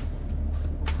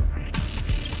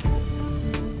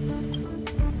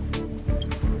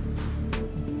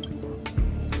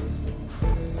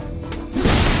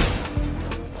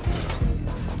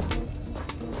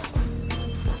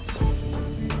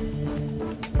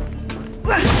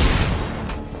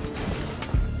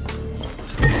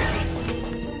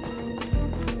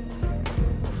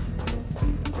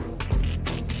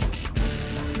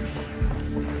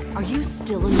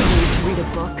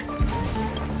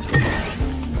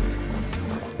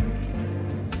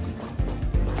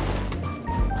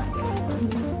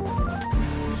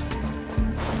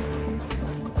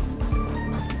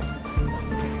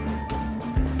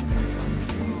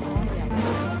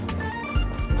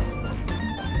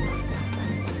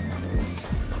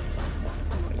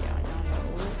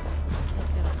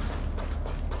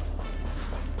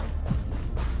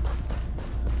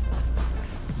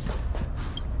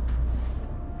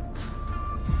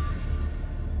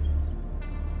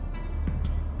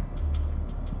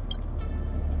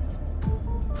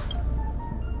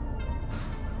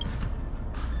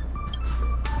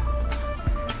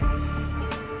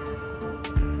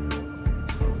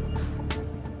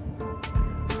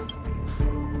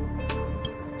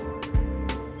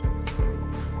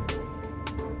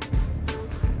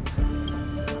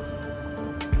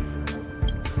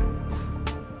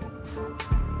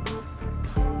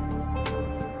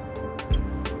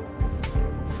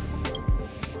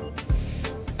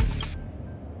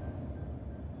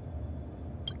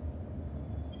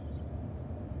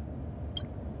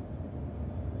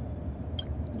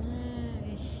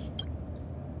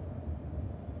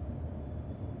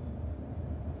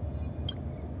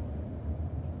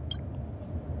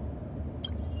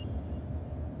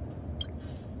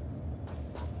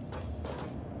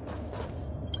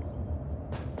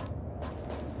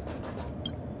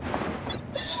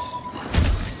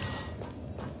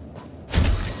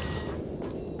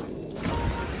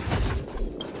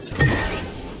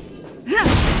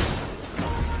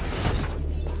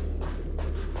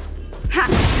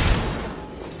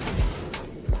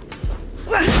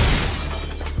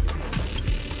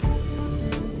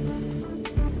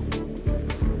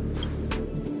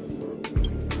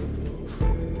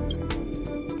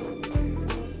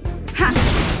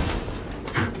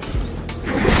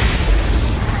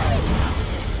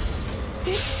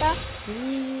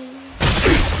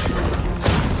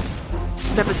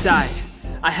 Step aside.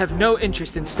 I have no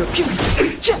interest in still. I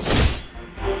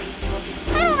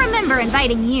don't remember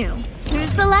inviting you.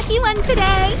 Who's the lucky one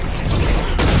today?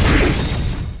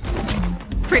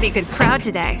 Pretty good crowd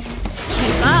today.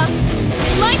 Keep up.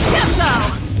 My tempo!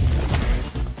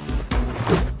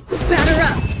 Batter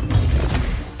up!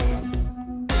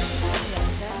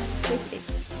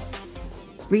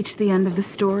 Reach the end of the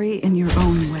story in your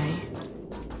own way.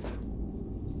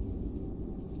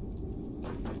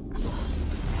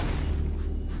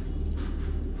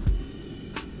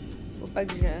 Faut pas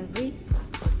que j'arrive.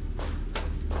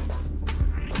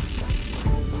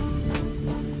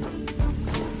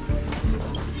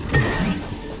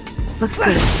 Looks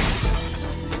good.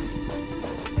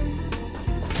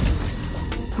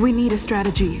 We need a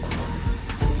strategy.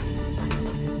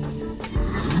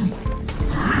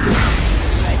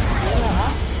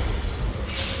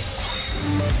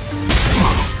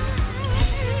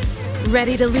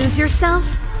 Ready to lose yourself?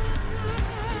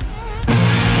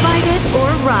 Fight it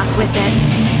or rock with it.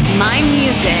 My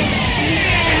music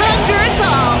conquers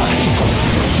all!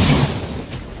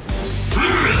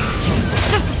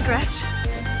 Just a scratch.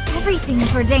 Everything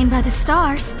is ordained by the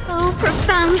stars. Oh,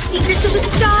 profound secrets of the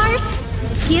stars!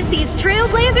 Give these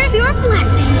trailblazers your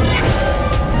blessing!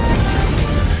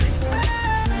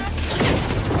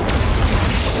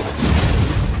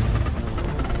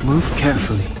 Move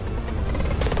carefully.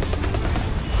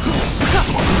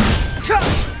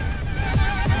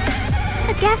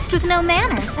 A guest with no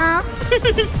manners, huh?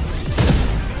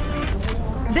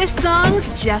 This song's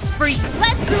just for you.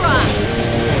 Let's rock!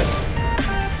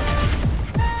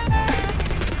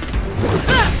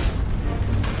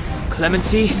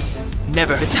 Clemency,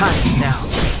 never. The time is now.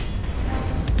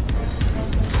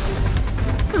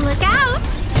 Look out!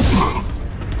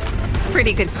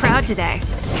 Pretty good crowd today.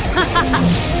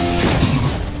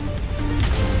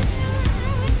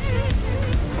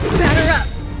 Batter up!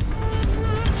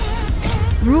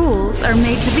 Rules are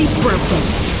made to be broken.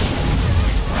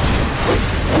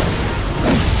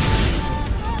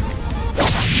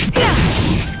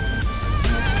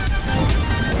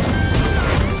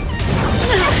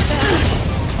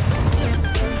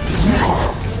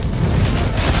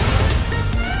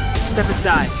 Step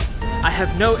aside. I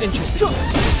have no interest in...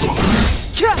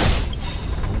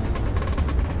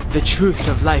 The truth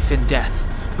of life and death,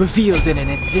 revealed in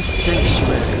this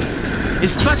sanctuary,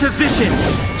 is but a vision!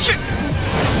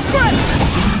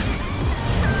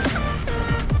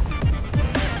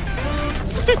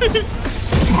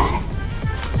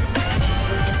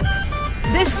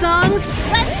 This song's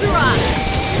Let's Rock!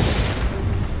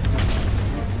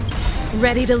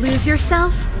 Ready to lose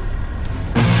yourself?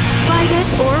 Fight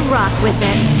it or rock with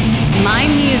it. My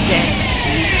music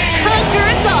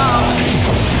conquers all!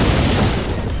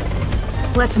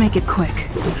 Let's make it quick.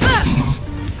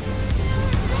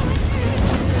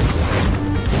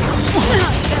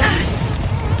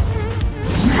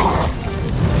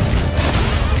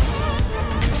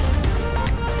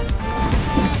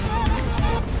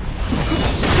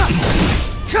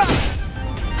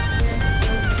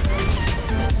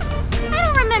 I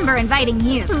don't remember inviting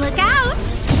you. Look out!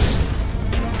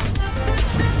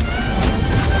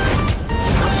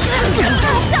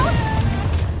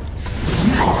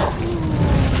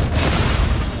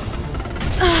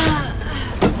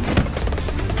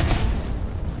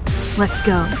 Let's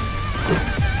go.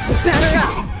 Batter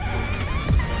up!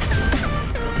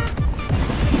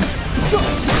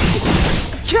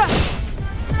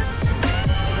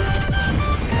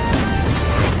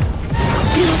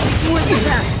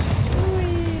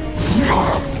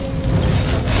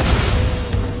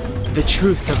 The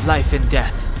truth of life and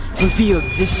death, revealed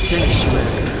in this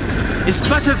sanctuary, is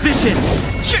but a vision!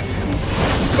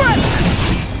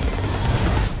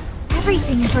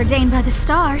 Everything is ordained by the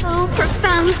stars. Oh,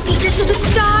 profound secrets of the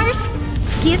stars!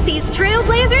 Give these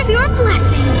trailblazers your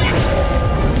blessing!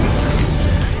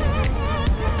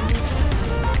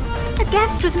 A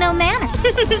guest with no manners.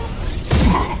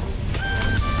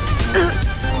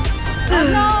 Oh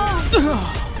non!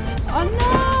 Oh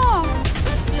non!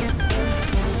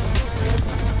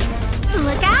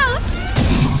 Look out!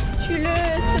 Tue-le,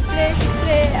 s'il te plaît, s'il te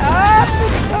plaît. Ah,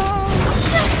 putain!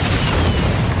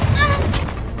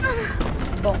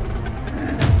 Bon.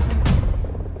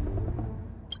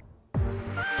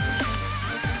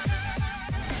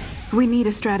 We need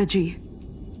a strategy.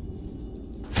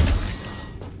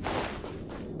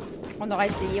 On aura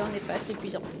essayé, on n'est pas assez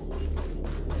puissant.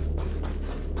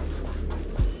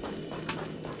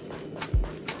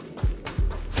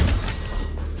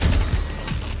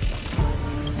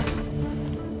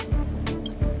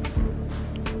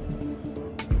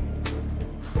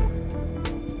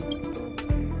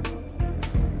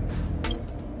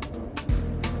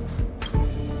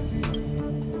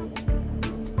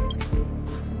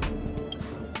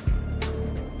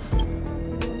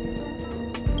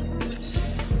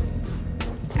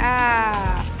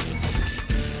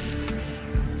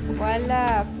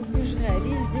 Voilà, faut que je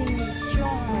réalise des missions.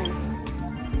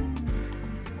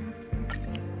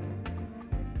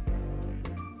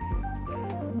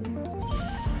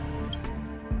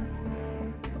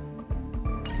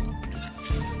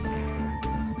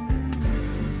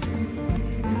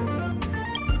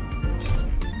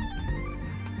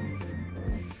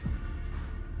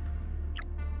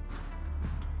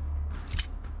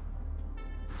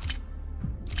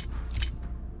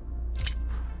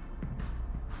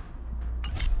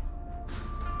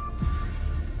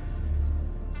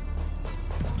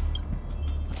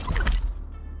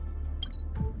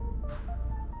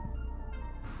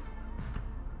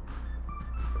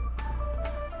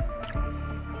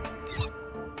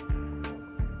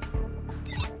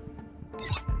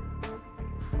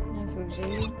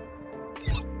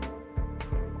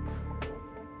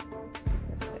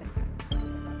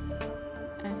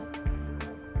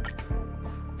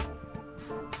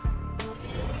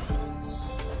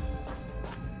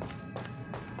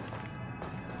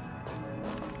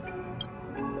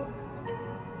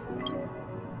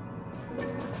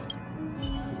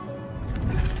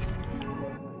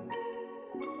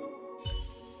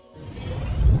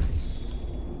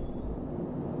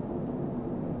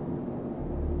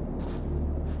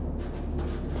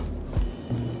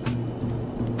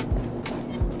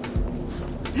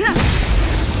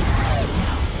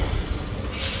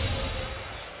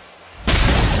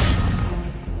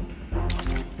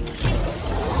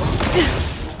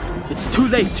 It's too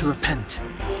late to repent.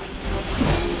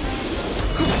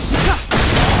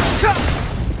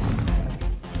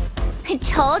 I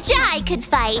told ya I could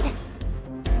fight.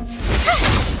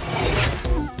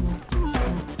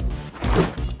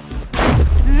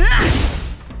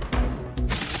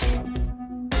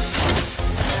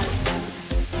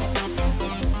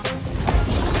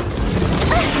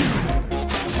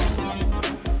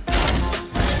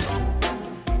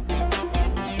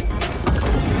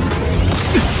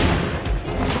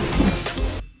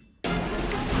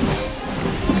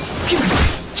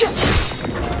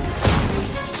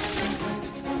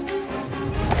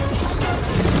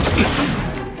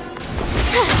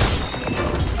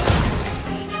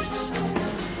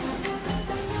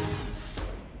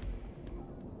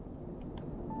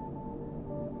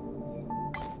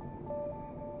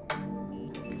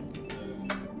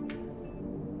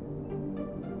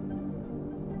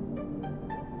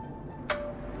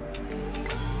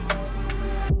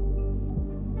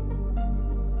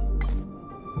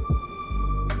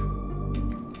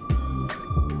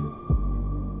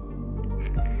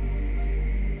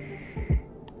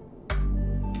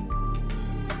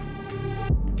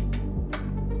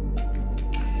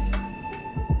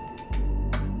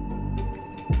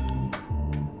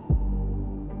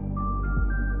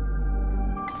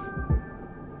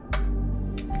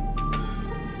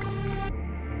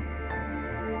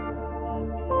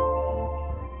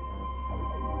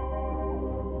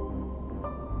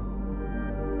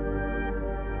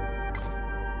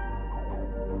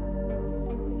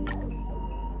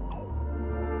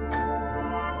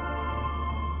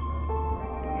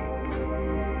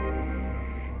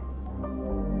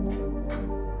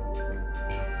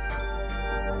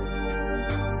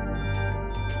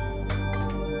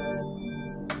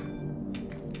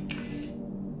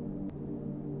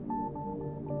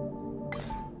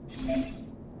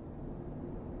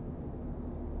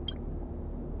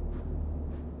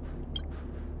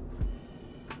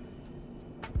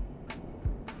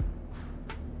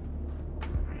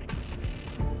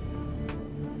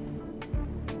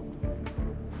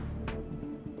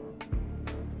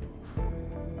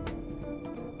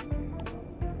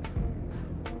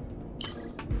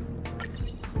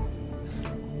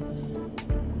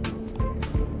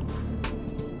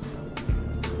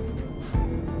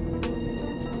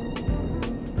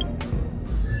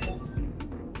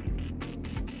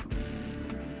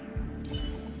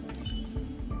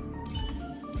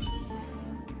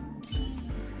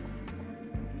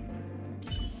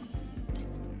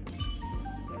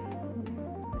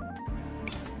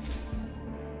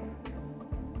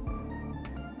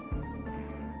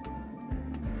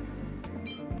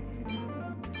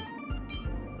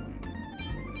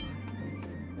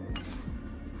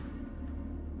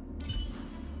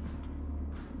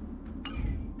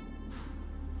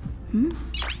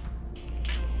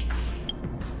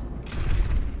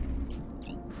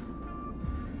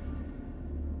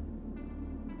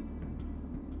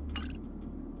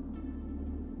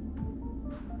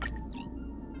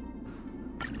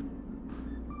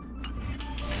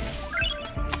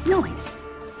 Nice.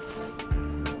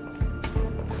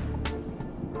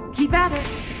 Keep at it.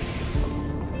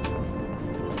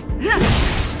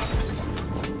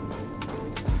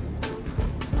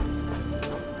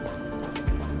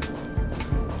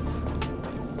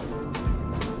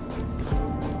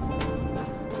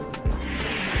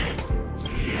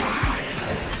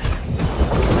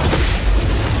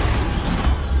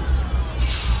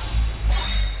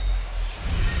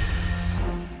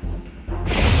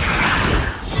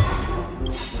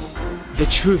 The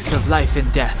truth of life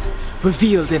and death,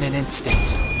 revealed in an instant.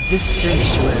 This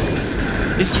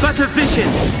sanctuary is but a vision.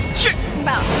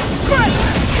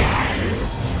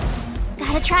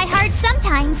 Gotta try hard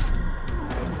sometimes.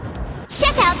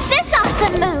 Check out this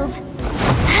awesome move!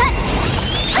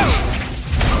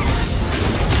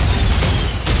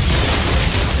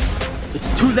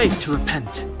 It's too late to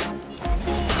repent.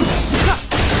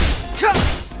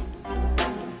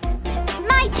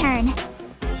 My turn.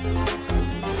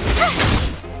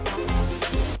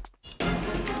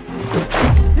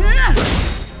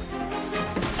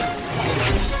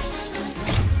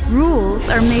 Rules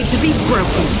are made to be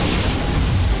broken.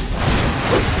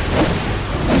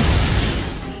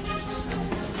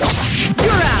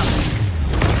 You're out!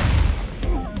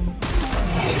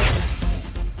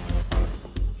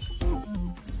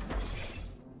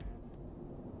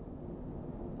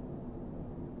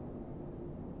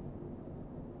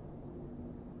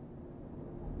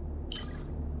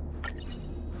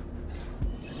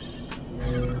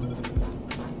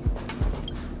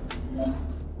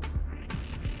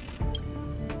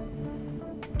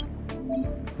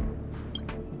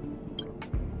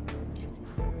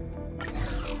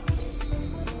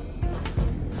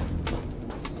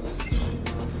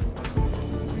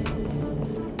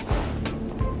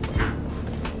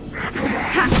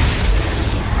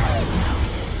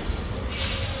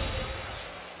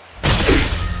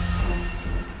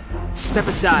 Step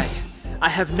aside. I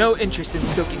have no interest in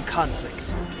stoking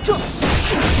conflict.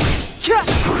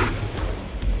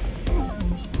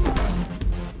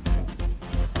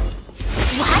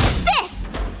 Watch this!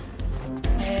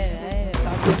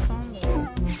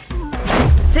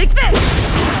 Take this!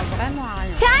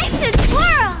 Time to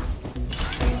twirl!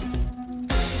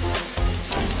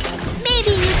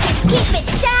 Maybe you can keep it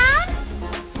down?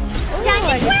 Time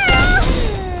to twirl!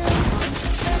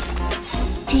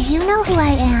 Do you know who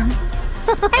I am?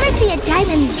 Ever see a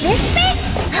diamond this big?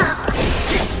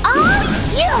 It's all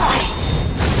yours!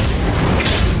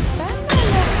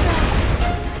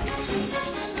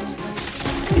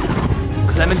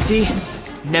 Clemency?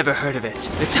 Never heard of it.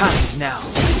 The time is now.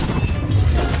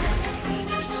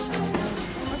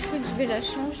 Moi, je crois que je vais la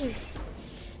changer.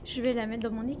 Je vais la mettre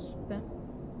dans mon équipe.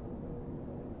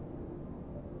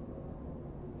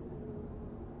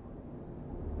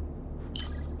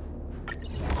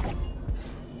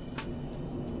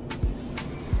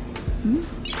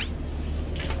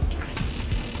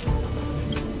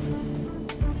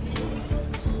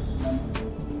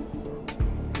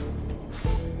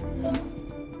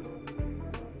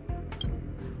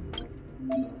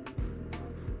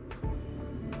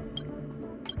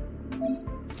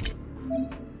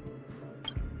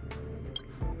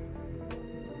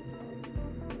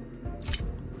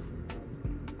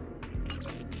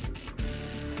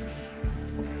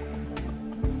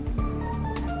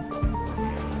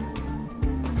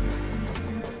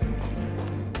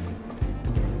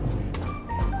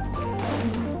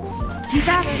 Keep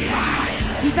at it!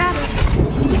 Keep at it!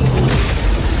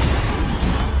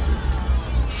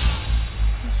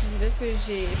 Je sais pas ce que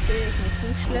j'ai fait avec mes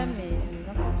touches là, mais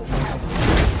n'importe quoi.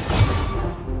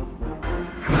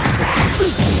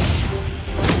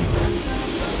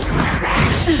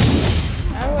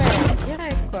 Ah ouais,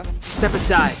 direct quoi. Step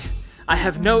aside. I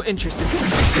have no interest in...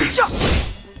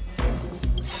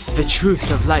 The truth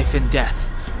of life and death,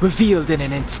 revealed in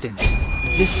an instant.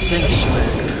 This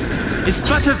sanctuary is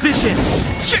but a vision!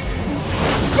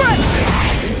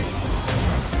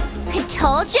 I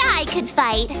told ya I could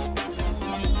fight.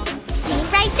 Stay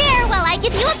right there while I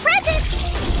give you a present!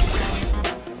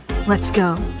 Let's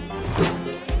go.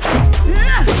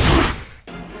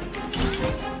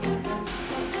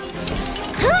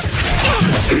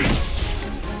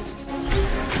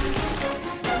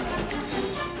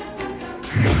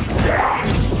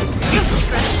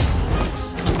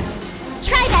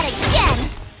 Try that again!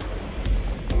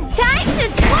 Time to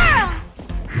twirl!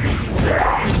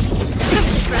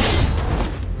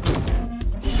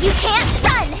 You can't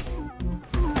run!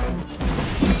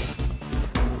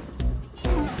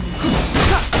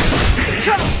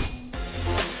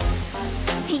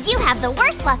 You have the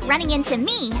worst luck running into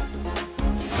me.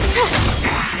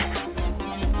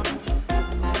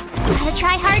 Gotta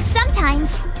try hard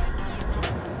sometimes.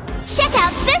 Check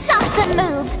out this awesome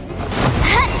move!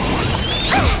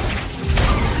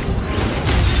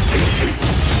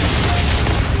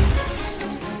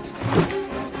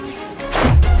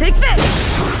 Take this!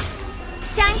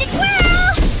 Time to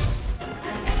twirl!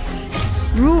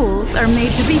 Rules are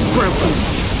made to be broken.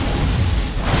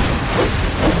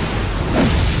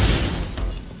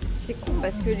 C'est con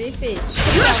parce que l'effet est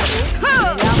super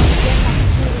beau, mais là,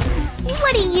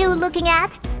 What are you looking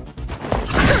at?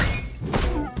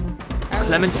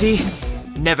 Clemency?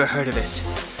 Never heard of it.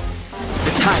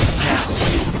 The time is now.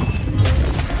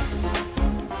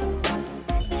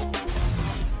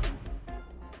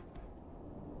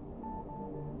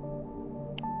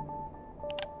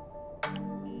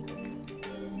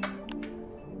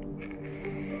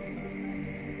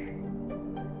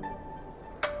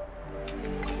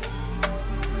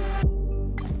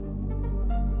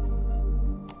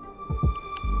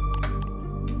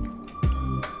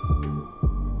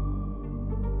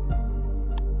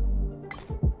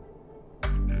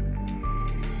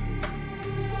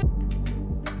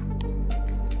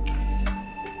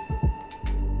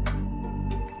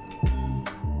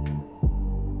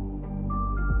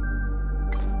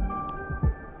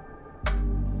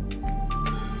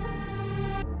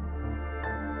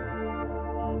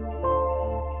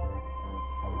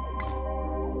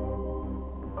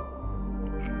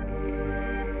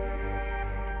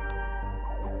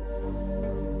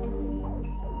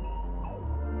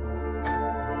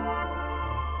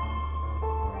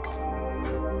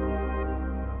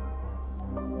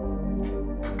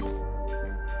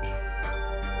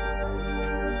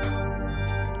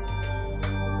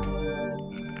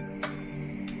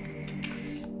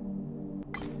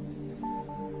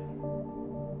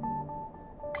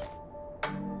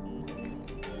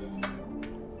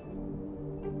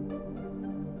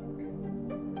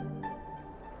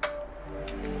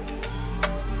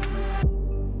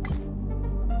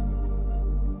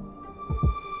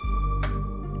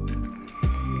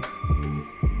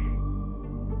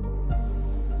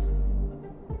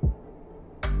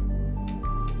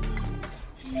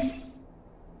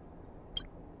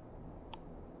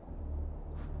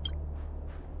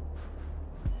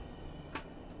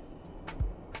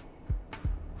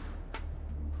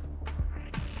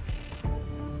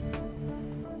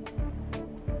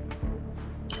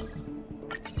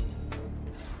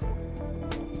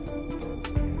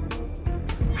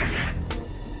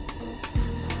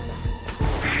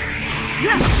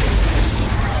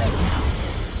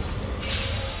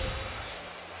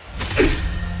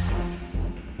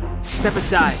 Step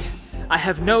aside. I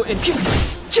have no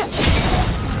interest.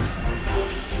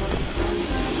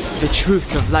 The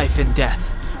truth of life and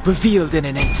death, revealed in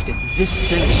an instant. This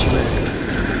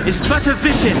sanctuary is but a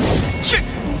vision.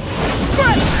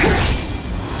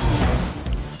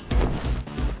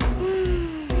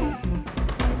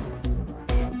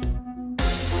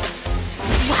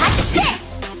 Watch this!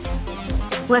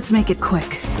 Let's make it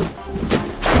quick.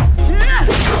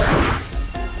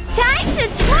 Time to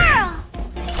twirl!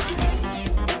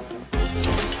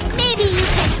 Maybe you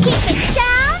can keep it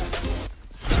down?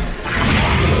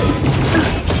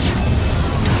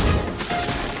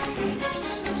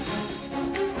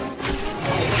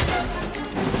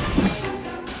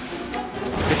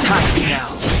 The time is now.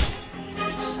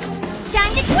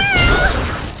 Time to twirl!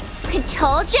 I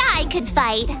told ya I could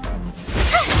fight.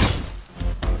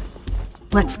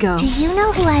 Let's go. Do you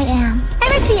know who I am?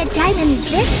 Ever see a diamond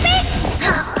this big?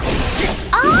 It's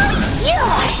all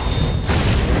yours!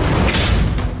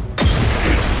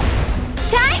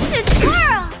 Time to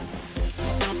twirl!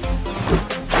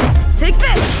 Take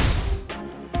this!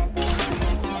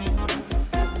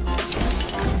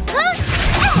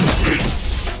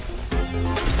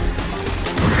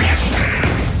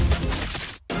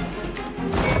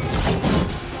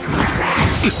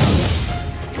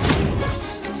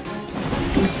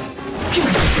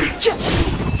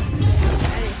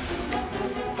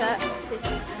 Ça, c'est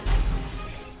tout.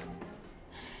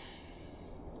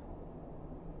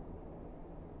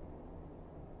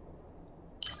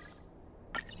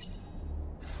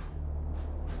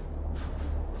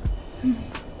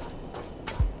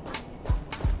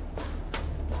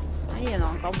 Ah, il y en a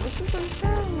encore beaucoup comme ça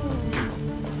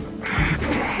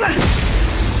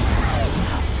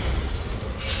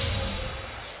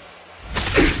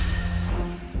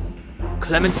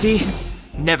Clemency?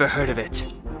 Never heard of it.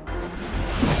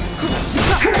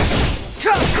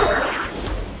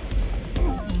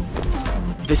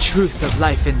 The truth of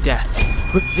life and death.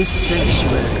 But this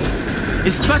sanctuary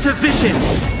is but a vision.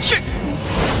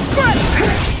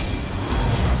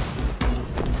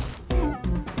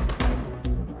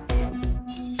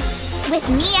 With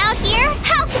me out here,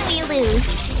 how can we lose?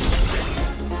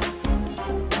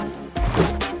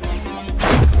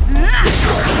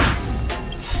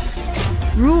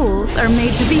 Rules are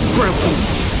made to be broken.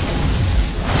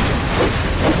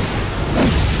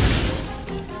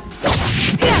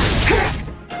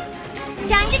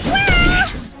 Time to twirl!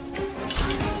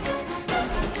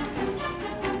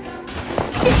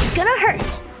 This is gonna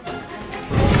hurt.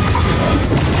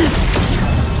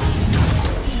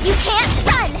 You can't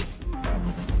run!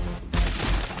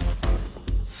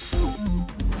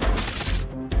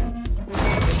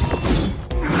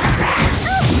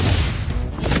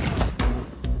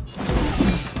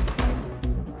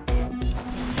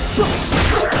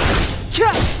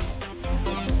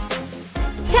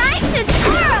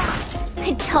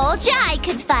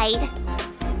 could fight.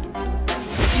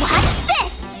 Watch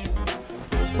this!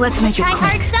 Let's make it Try quick.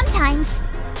 hard sometimes.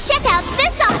 Check out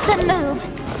this awesome move!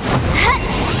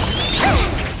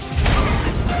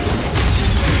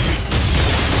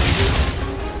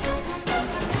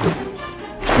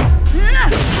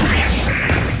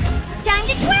 Time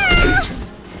to twirl!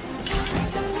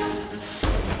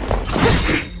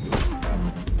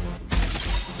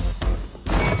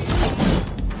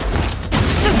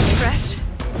 Just a scratch.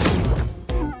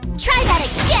 Try that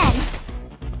again!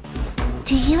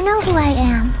 Do you know who I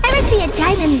am? Ever see a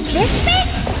diamond this big?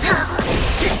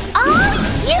 It's all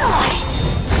yours!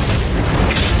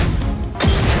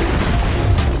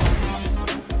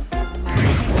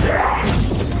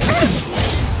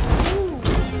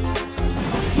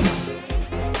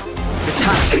 The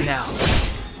time now.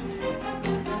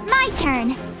 My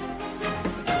turn!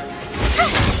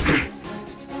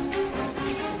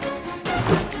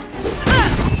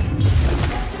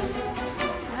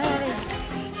 Allez.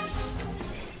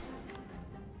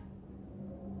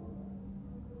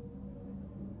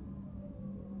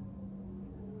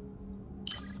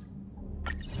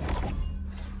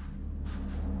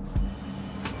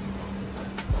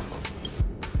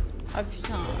 Ah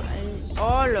putain, vas-y.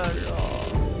 Oh là là.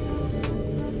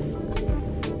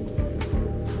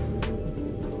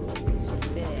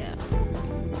 Super.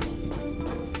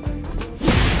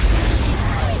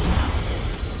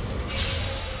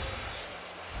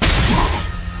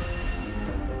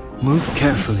 Move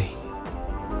carefully.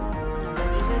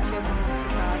 Déjà tu as commencé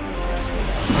par attaquer.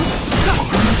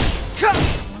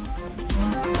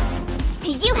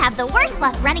 You have the worst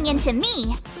luck running into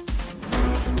me!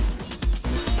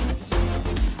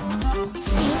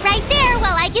 Stay right there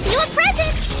while I give you a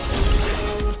present!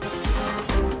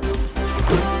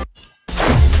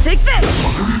 Take this!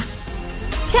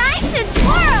 Time to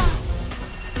twirl!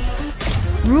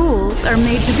 Rules are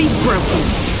made to be broken.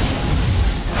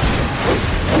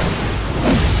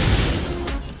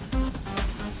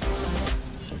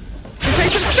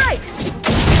 Precision strike!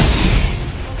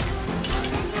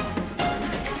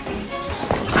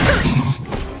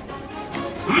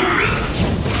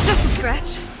 Just a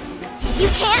scratch. You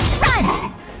can't run!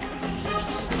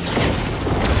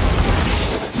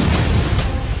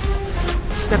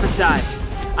 Step aside.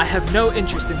 I have no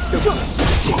interest in stoking.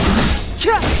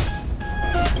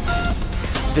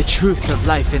 The truth of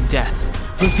life and death,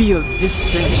 revealed this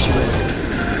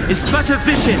sanctuary, is but a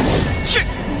vision.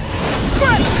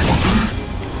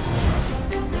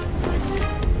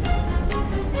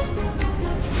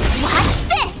 Watch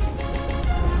this!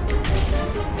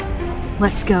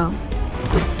 Let's go.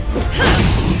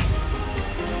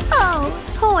 Oh,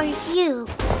 poor you.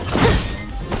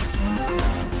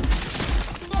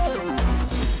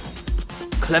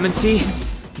 Clemency?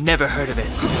 Never heard of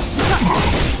it.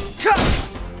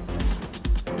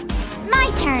 My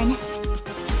turn!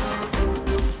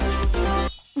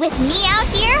 With me out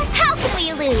here, how can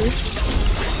we lose?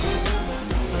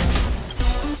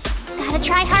 Gotta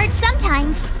try hard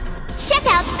sometimes. Check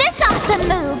out this awesome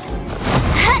move!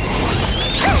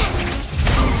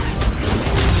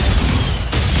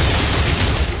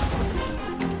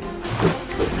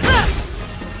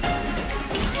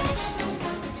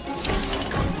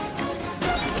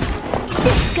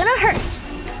 This is gonna hurt.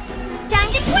 Time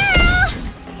to twirl!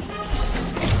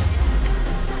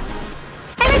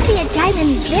 Ever see a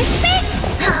diamond this big?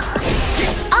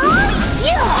 It's all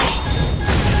yours!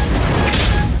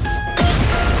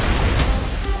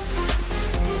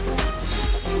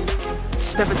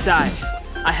 Step aside.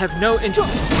 I have no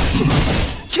interest.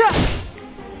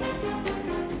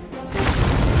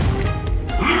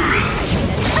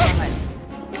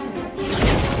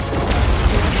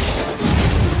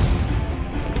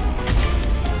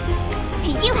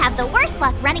 You have the worst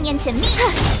luck running into me!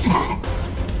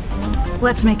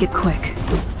 Let's make it quick.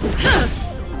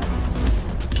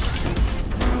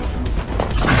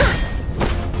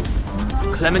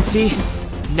 Clemency?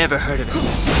 Never heard of it.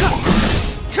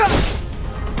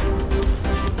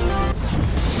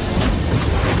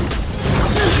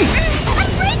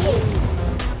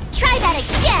 Try that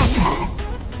again!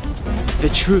 The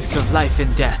truth of life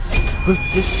and death, with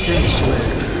this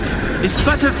sanctuary, is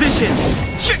but a vision.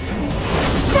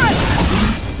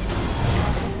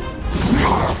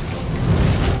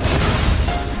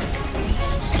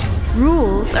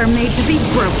 Rules are made to be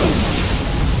broken.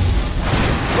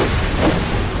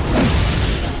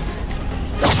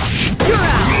 You're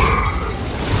out!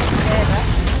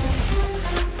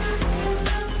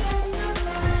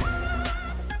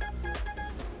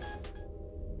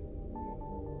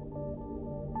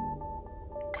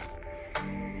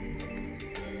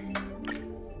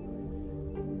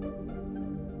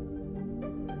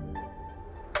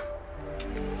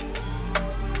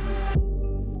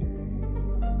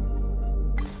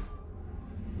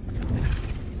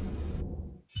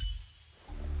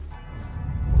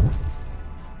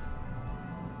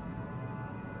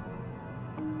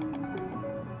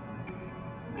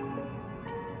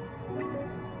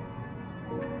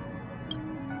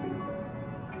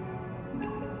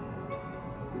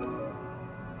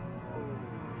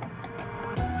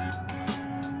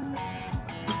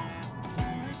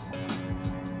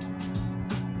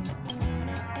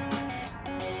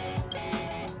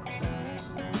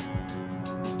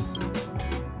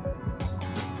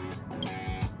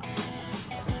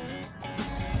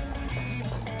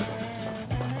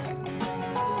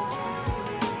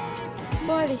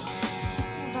 Allez,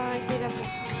 on va arrêter là pour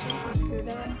ce soir parce que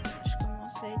là, je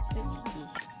commence à être fatiguée.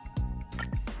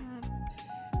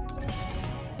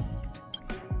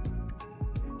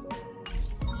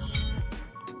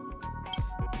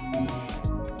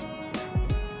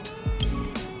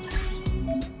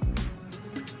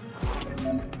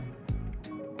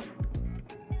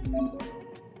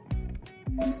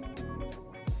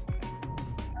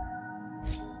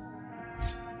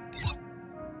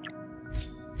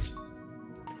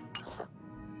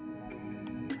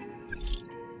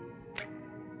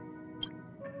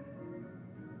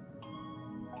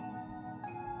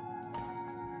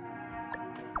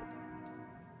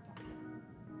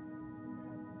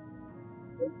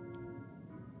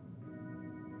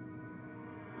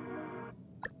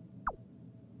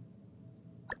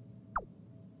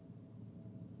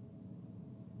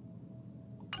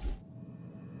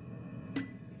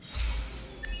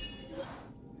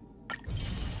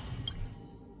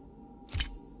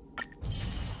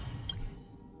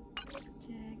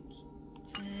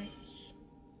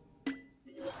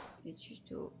 Les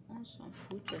tutos, on s'en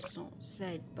fout, de toute façon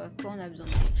ça aide pas quand on a besoin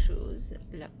de quelque chose,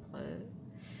 la preuve.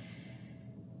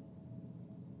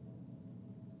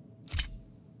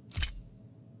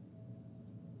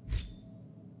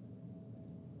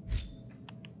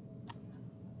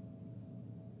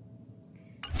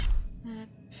 Hop,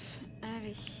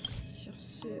 allez, sur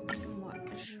ce, moi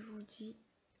je vous dis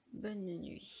bonne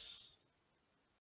nuit.